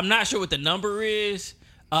 I'm not sure what the number is,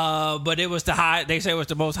 but it was the high. They say it was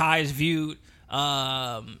the most highest viewed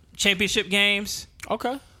championship games.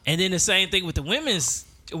 Okay. And then the same thing with the women's.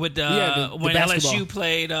 With when basketball. LSU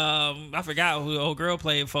played, I forgot who the old girl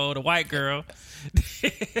played for, the white girl.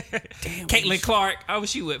 Caitlin Clark. I was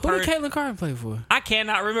she with. Who did Caitlin Clark play for? I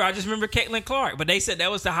cannot remember. I just remember Caitlin Clark. But they said that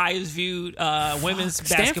was the highest viewed women's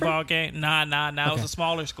basketball game. Nah. Okay. It was a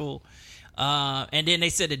smaller school. And then they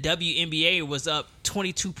said the WNBA was up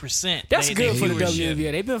 22%. That's good for the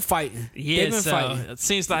WNBA. They've been fighting. Yeah, it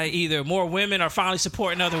seems like either more women are finally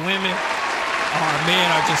supporting other women, or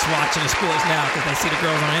men are just watching the sports now because they see the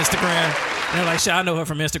girls on Instagram. And they're like, shit, I know her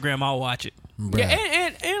from Instagram. I'll watch it. Right. Yeah,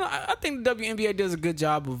 and I think the WNBA does a good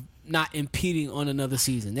job of not impeding on another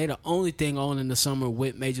season. They're the only thing on in the summer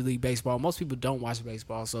with Major League Baseball. Most people don't watch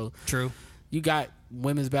baseball, so true. You got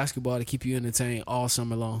women's basketball to keep you entertained all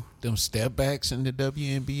summer long. Them step backs in the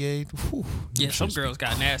WNBA. Whew, yeah, some girls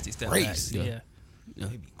got nasty step backs. Yeah. They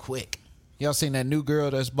be quick. Y'all seen that new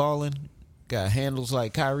girl that's balling? Got handles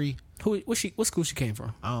like Kyrie. What school she came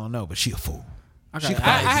from? I don't know, but she a fool. I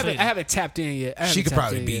haven't tapped in yet. She could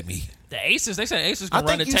probably beat me. The Aces, they said Aces gonna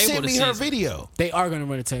run the table this season. I think you sent me her video. They are gonna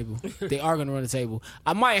run the table.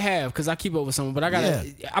 I might have because I keep up with someone, but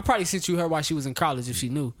I probably sent you her while she was in college if she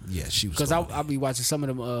knew. Yeah, she was. Because I'll be watching some of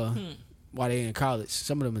them while they in college.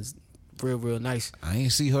 Some of them is real nice. I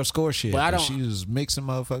ain't see her score shit, but she was mixing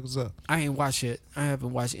motherfuckers up. I ain't watched it. I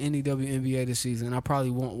haven't watched any WNBA this season. I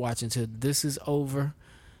probably won't watch until this is over.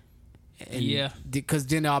 And because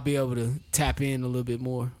then I'll be able to tap in a little bit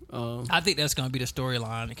more. I think that's going to be the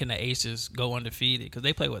storyline. Can the Aces go undefeated? Because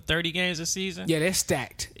they play, 30 games a season? Yeah, they're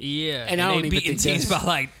stacked. Yeah. And I don't even beating think teams by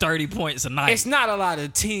like 30 points a night. It's not a lot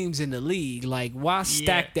of teams in the league. Like, why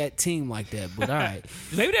stack that team like that? But all right.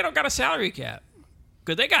 Maybe they don't got a salary cap.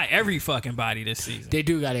 Because they got every fucking body this season. They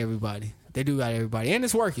do got everybody. And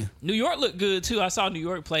it's working. New York looked good too. I saw New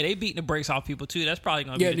York play. They beating the brakes off people too. That's probably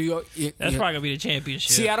gonna be New York. That's probably gonna be the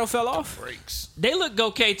championship. Seattle fell off. Brakes. They look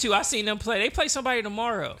okay too. I seen them play. They play somebody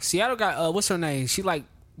tomorrow. Seattle got what's her name? She like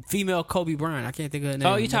female Kobe Bryant. I can't think of her name.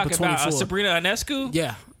 Oh, you talking about Sabrina Ionescu?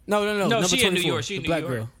 Yeah. No. No, she 24. in New York. She in New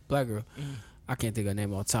York. Black girl. I can't think of her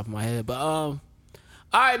name off the top of my head. But all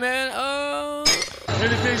right, man.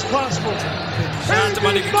 Anything's possible. Shout out to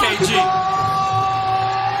my nigga KG.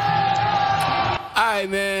 All right,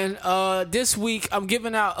 man. This week, I'm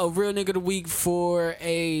giving out a Real Nigga of the Week for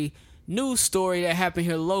a news story that happened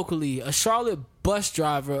here locally. A Charlotte bus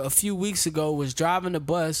driver a few weeks ago was driving the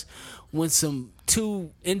bus when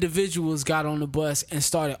two individuals got on the bus and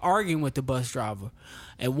started arguing with the bus driver.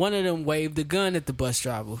 And one of them waved a gun at the bus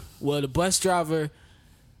driver. Well, the bus driver,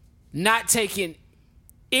 not taking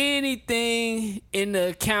anything into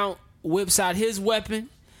account, whips out his weapon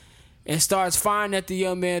and starts firing at the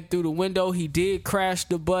young man through the window. He did crash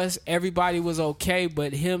the bus. Everybody was okay,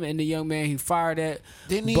 but him and the young man he fired at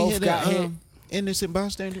both got hit. Innocent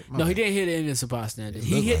bystander? No, he didn't hit an innocent bystander.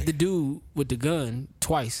 He hit the dude with the gun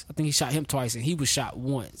twice. I think he shot him twice, and he was shot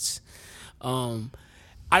once.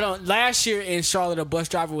 Last year in Charlotte, a bus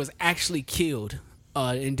driver was actually killed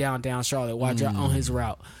in downtown Charlotte while on his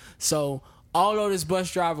route. So although this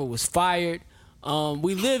bus driver was fired,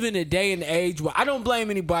 we live in a day and age where I don't blame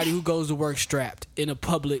anybody who goes to work strapped in a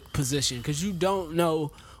public position because you don't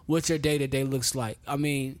know what your day-to-day looks like. I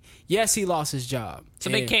mean, yes, he lost his job. So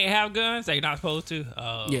they can't have guns? They're not supposed to?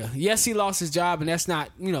 Yeah. Yes, he lost his job, and that's not,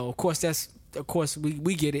 of course, that's of course,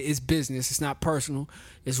 we get it. It's business. It's not personal.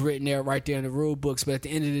 It's written there, right there in the rule books. But at the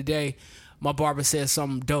end of the day, my barber said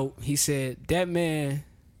something dope. He said, that man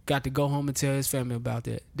got to go home and tell his family about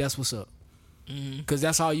that. That's what's up. Because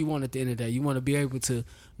that's all you want at the end of the day. You want to be able to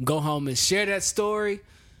go home and share that story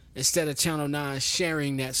instead of Channel 9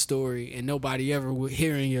 sharing that story and nobody ever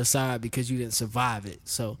hearing your side because you didn't survive it.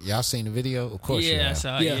 So y'all seen the video? Of course, yeah.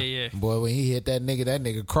 Yeah. Boy, when he hit that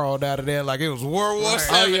nigga crawled out of there like it was World War VII.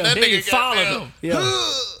 Oh, yeah. That Then he nigga followed got him.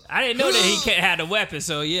 Yeah. I didn't know that he had a weapon,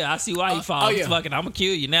 so yeah, I see why he followed. Fucking, I'm gonna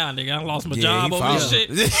kill you now, nigga. I lost my job over this shit.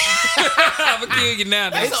 I'm gonna kill you now,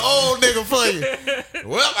 nigga. That's an old nigga for you.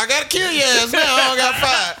 Well, I gotta kill your ass now. I got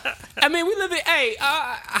fired. I mean, we live in. Hey,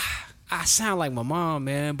 I sound like my mom,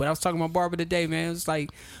 man. But I was talking to my barber today, man. It's like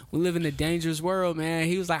we live in a dangerous world, man.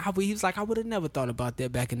 He was like, I would have never thought about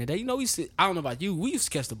that back in the day. You know, I don't know about you. We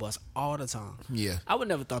used to catch the bus all the time. Yeah, I would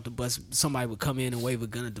never thought somebody would come in and wave a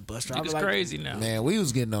gun at the bus driver. It's crazy now, man. We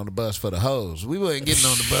was getting on the bus for the hose. We wasn't getting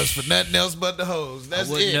on the bus for nothing else but the hose. That's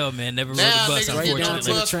I wouldn't it. know, man. Never rode now the bus. Unfortunately, on the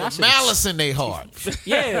bus with malice in their heart.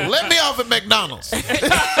 Yeah, let me off at McDonald's. The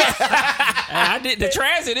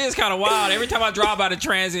transit is kind of wild. Every time I drive by the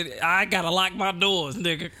transit, I gotta lock my doors,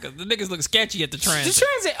 nigga. 'Cause the niggas look sketchy at the transit. The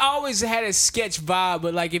transit always had a sketch vibe,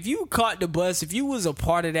 but like if you caught the bus, if you was a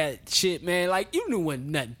part of that shit, man, like you knew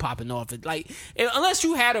when nothing popping off it. Like unless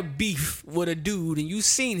you had a beef with a dude and you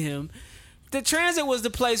seen him, the transit was the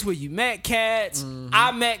place where you met cats.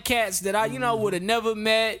 I met cats that I would have never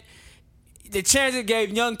met. The transit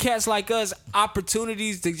gave young cats like us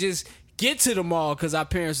opportunities to just get to the mall because our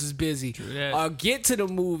parents was busy, or get to the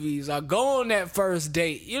movies, or go on that first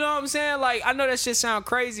date. You know what I'm saying? Like, I know that shit sound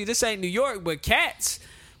crazy. This ain't New York, but cats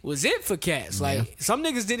was it for cats. Like, some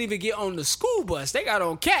niggas didn't even get on the school bus. They got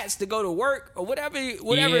on cats to go to work or whatever it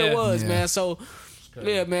was, man. So,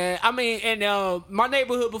 yeah, man. I mean, and my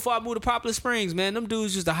neighborhood before I moved to Poplar Springs, man, them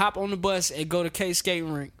dudes used to hop on the bus and go to K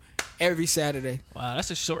skating rink every Saturday. Wow,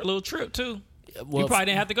 that's a short little trip, too. Well, you probably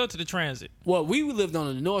didn't have to go to the transit. Well, we lived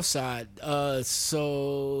on the north side,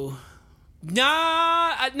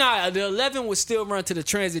 Nah, the 11 would still run to the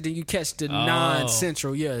transit, then you catch the 9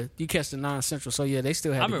 Central. Yeah, you catch the 9 Central. So, yeah, they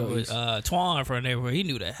still had to go. I remember Twan from the neighborhood. He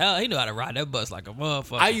knew how to ride that bus like a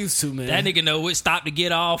motherfucker. I used to, man. That nigga know what stop to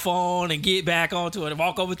get off on and get back onto it and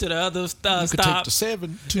walk over to the other stop. You could take the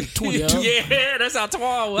 7 to 22. Yeah, that's how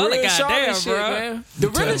Twan was. Real Goddamn, shit, bro. Man. The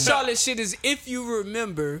real Charlotte shit is, if you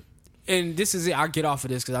remember, and this is it, I'll get off of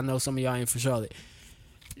this because I know some of y'all ain't from Charlotte.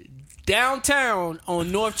 Downtown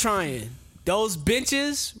on North Tryon, those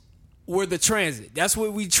benches were the transit. That's where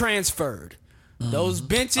we transferred. Those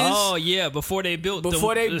benches. Oh yeah, before they built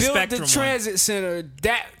the transit center,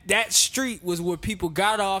 that street was where people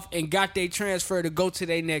got off and got their transfer to go to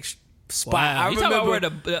their next spot. Wow. I you remember talking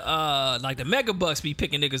about where the mega bucks be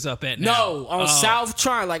picking niggas up at now? No, on South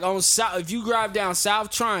Tryon, like on South. If you drive down South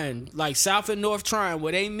Tryon, like South and North Tryon,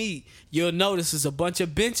 where they meet, you'll notice there's a bunch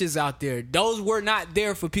of benches out there. Those were not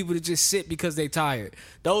there for people to just sit because they tired.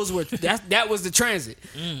 Those were that was the transit.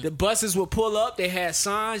 The buses would pull up. They had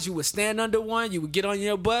signs. You would stand under one. You would get on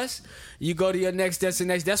your bus. You go to your next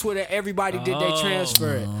destination. That's where everybody did their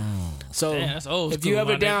transfer. So that's old if you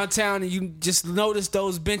ever downtown and you just notice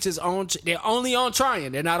those benches they're only on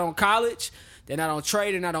Tryon. They're not on College. They're not on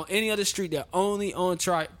Trade. They're not on any other street. They're only on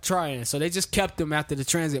Tryon. So they just kept them after the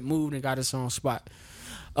transit moved and got its own spot.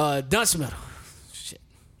 Dunce Metal. Shit.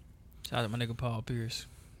 Shout out to my nigga Paul Pierce.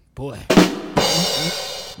 Boy.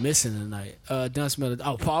 Missing tonight. Dunce Metal.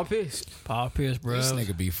 Oh, Paul Pierce. Paul Pierce, bro. This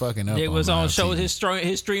nigga be fucking up. It was on show. TV.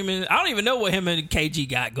 His streaming. I don't even know what him and KG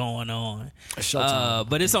got going on.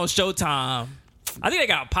 But it's on Showtime. I think they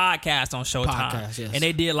got a podcast on Showtime. Yes. And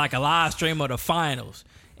they did like a live stream of the finals.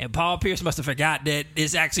 And Paul Pierce must have forgot that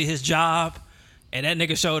it's actually his job. And that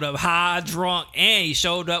nigga showed up high, drunk, and he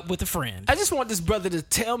showed up with a friend. I just want this brother to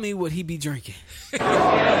tell me what he be drinking. I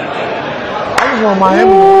just want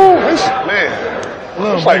Miami. Man.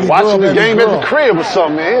 It's like watching the game at the crib or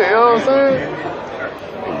something, man. You know what I'm saying?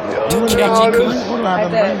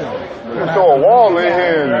 Throw a wall in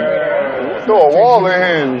here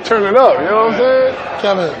and turn it up. You know what I'm saying?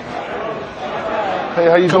 Kevin. Hey,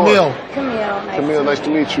 how you doing? Camille, nice to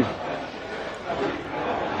meet you.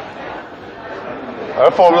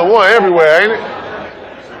 That's Formula One everywhere, ain't it?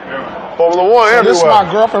 Formula One everywhere. This is my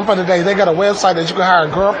girlfriend for the day. They got a website that you can hire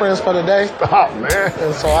girlfriends for the day. Stop, man.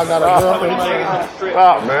 And so I got a girlfriend.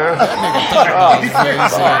 Stop, man.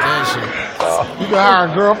 You can hire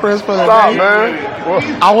girlfriends for the day. Stop, man.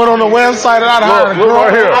 I went on the website and I hired a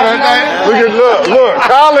girlfriend for the day. Look,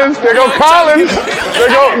 Collins. There go Collins.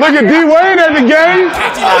 Look at D Wade at the game.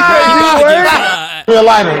 Give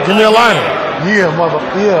me a lighter. Yeah,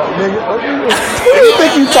 nigga. Who you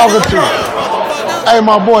think you talking to? Hey,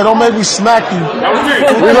 my boy, don't make me smack you.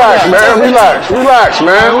 Relax, man. Relax,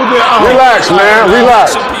 man. Relax, man.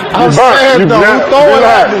 Relax. I'm saying, though, who throw it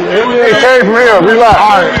at me? It came from here. Relax.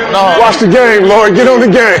 All right, no. Watch the game, Lord. Get on the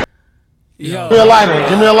game. Give me a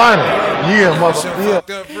liner. Yeah, mother. Yeah.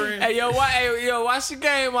 Hey, watch the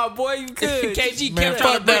game, my boy. You good. KG Man, kept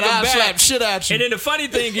trying to fuck bring that. him I'll back. slap shit out you. And then the funny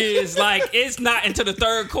thing is, like, it's not until the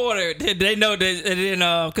third quarter that they know that, and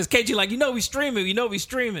then, because KG like, we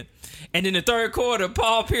streaming. And in the third quarter,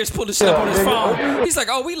 Paul Pierce pulled the shit up on his phone. He's like,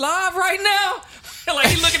 oh, we live right now? Like,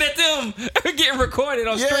 he's looking at them getting recorded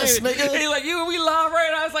on streaming. Nigga. And he's like, we live right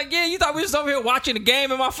now? I was like, yeah, you thought we was over here watching the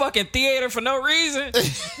game in my fucking theater for no reason?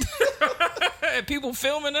 And people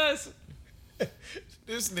filming us.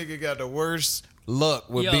 This nigga got the worst luck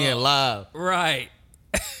with being live. Right.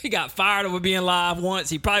 He got fired over being live once.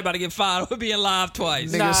 He probably about to get fired over being live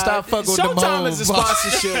twice. Nigga, stop fucking with the moles. Showtime is a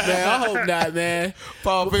sponsorship, man. I hope not, man.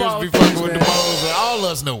 Paul Pierce be fucking with the moles. All of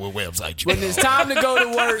us know what website you When it's time to go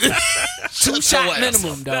to work, 2-shot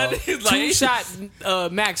minimum, dog. Like,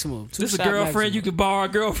 2-shot maximum. This is a girlfriend you could borrow a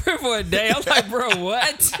girlfriend for a day. I'm like, bro,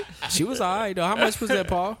 what? She was all right, though. How much was that,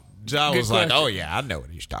 Paul? John was like, oh, yeah, I know what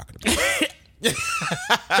he's talking about.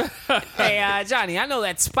 Hey, Johnny, I know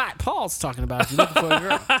that Spat Paul's talking about. You looking for a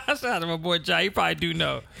girl? Shout out to my boy John. You probably do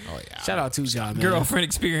know. Oh, yeah. Shout out to John, man. Girlfriend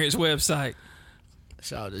Experience website.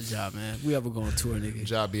 Shout out to John, man. We ever go on tour, nigga.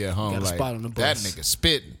 John be at home got a like, spot on the that bus. nigga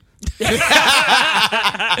spitting.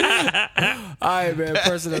 All right, man.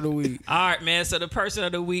 Person of the week. All right, man. So the person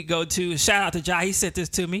of the week go to, shout out to John. He sent this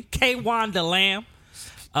to me. K-Wanda Lamb.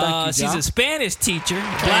 She's a Spanish teacher,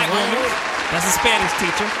 black woman. That's a Spanish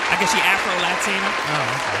teacher. I guess she's Afro-Latina. Oh,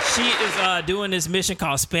 okay. She is doing this mission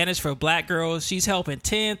called Spanish for Black Girls. She's helping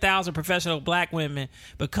 10,000 professional black women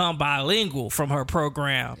become bilingual from her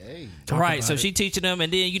program. Hey, right, so she teaching them,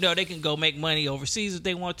 and then, they can go make money overseas if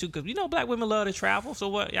they want to, because, black women love to travel. So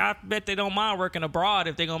what? I bet they don't mind working abroad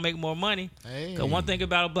if they're going to make more money. Because one thing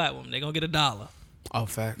about a black woman, they're going to get $1. Oh,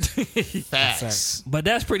 facts. Facts. But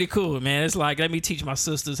that's pretty cool, man. It's like, let me teach my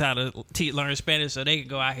sisters how to learn Spanish so they can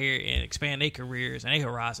go out here and expand their careers and their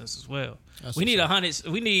horizons as well. We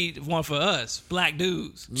need one for us, black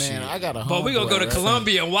dudes. Man, I got a homeboy. But we're going to go to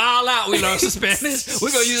Colombia and wild out. We learn some Spanish.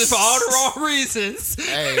 We're going to use it for all the wrong reasons.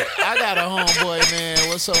 Hey, I got a homeboy, man.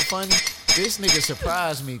 What's so funny? This nigga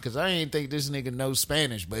surprised me because I ain't think this nigga knows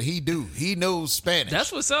Spanish, but he do. He knows Spanish. That's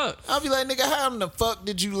what's up. I'll be like, nigga, how in the fuck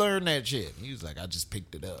did you learn that shit? He was like, I just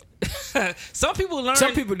picked it up. Some people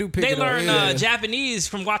do pick it up. They learn Japanese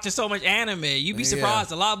from watching so much anime. You'd be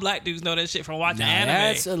surprised. A lot of black dudes know that shit from watching anime.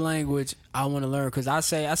 That's a language I want to learn because I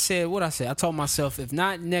told myself, if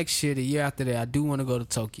not next year, the year after that, I do want to go to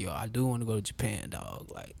Tokyo. I do want to go to Japan, dog.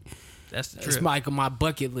 Like, that's the trip. It's like on my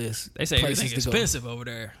bucket list. They say everything's expensive over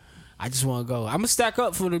there. I just want to go. I'm gonna stack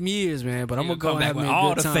up for them years, man. But I'm gonna go come back have with me a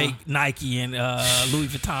all good the time. fake Nike and Louis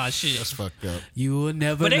Vuitton shit. That's fucked up. You will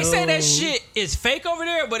never. But they know. say that shit is fake over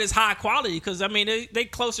there, but it's high quality because they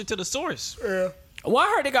closer to the source. Yeah. Well, I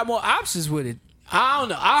heard they got more options with it. I don't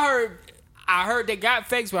know. I heard they got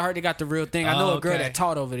fakes, but I heard they got the real thing. I know a girl that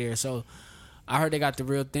taught over there, so I heard they got the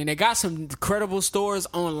real thing. They got some credible stores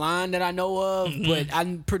online that I know of, but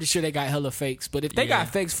I'm pretty sure they got hella fakes. But if they got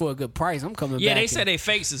fakes for a good price, I'm coming back. Yeah, they said they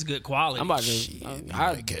fakes is good quality. I'm about to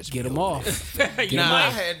I'll get them off. I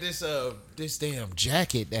had this damn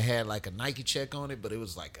jacket that had like a Nike check on it, but it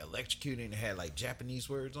was like electrocuted and it had like Japanese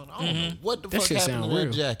words on it. I don't know what the fuck happened to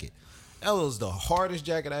that jacket. That was the hardest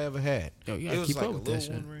jacket I ever had. Yo, you it gotta was keep like up a with that little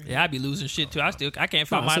shit. one. Yeah, I be losing shit too. I can't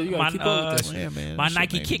find my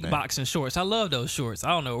Nike kickboxing shorts. I love those shorts. I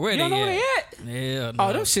don't know where you they know at. Where they at? Yeah, no.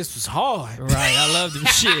 Oh, them shits was hard. Right, I love them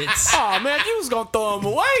shits. Oh man, if you was gonna throw them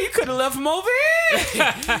away, you could have left them over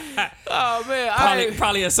here. Oh man,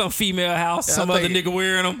 probably at some female house, some other nigga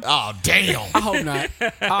wearing them. Oh damn! I hope not.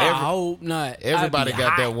 I hope not. Everybody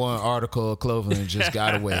got that one article of clothing and just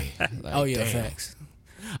got away. Like, oh yeah, facts.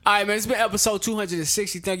 All right, man. It's been episode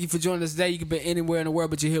 260. Thank you for joining us today. You can be anywhere in the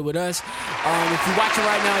world, but you're here with us. If you're watching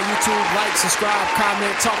right now on YouTube, like, subscribe,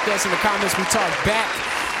 comment, talk to us in the comments. We talk back.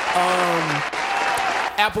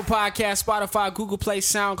 Apple Podcast, Spotify, Google Play,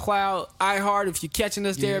 SoundCloud, iHeart. If you're catching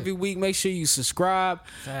us there every week, make sure you subscribe.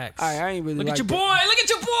 Facts. All right, I ain't really Look like at your that. boy. Look at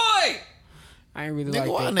your boy. I ain't really nigga, like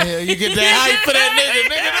why that. in the hell you get that hype for that nigga?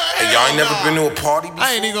 Hey, y'all ain't never been to a party before?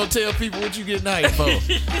 I ain't even gonna tell people what you getting hype for.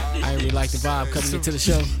 I ain't really like the vibe coming into the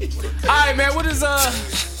show. All right, man. What is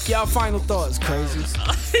y'all final thoughts, crazies?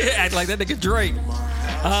 Act like that nigga Drake.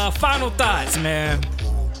 Final thoughts, man.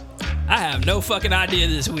 I have no fucking idea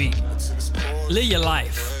this week. Live your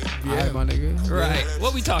life. Yeah, my nigga. Right.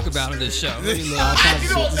 What we talk about on this show? Get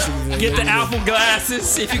Get the Apple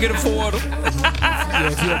glasses if you can afford them.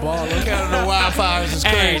 Yeah, if you're a baller. The wildfires is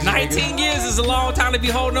crazy. Hey, 19 years is a long time to be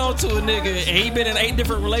holding on to a nigga. And he been in 8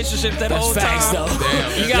 different relationships that whole facts, time.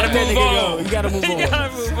 though. You gotta move on. You gotta move on. You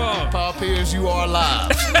gotta move on. Paul Pierce, you are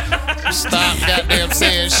alive. Stop goddamn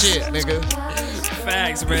saying shit, nigga.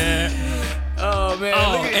 Facts, man. Oh, man.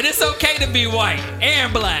 Oh, and it's okay to be white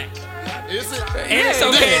and black. Is it? And it's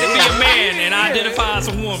okay to be a man and identify as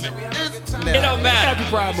a woman. It don't matter. Happy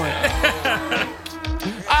Pride Month.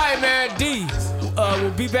 All right, man. D.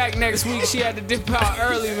 We'll be back next week. She had to dip out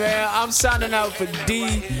early, man. I'm signing out for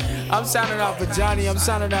D. I'm signing out for Johnny. I'm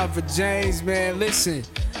signing out for James, man. Listen,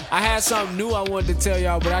 I had something new I wanted to tell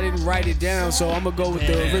y'all, but I didn't write it down, so I'm going to go with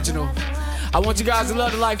the original. I want you guys to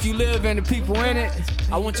love the life you live and the people in it.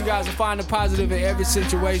 I want you guys to find the positive in every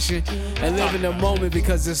situation and live in the moment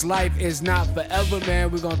because this life is not forever,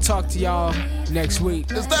 man. We're going to talk to y'all next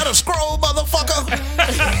week. Is that a scroll, motherfucker?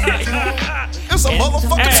 It's a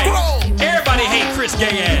motherfucking scroll. Everybody hate Chris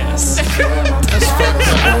gay ass. That's fucked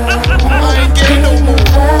up.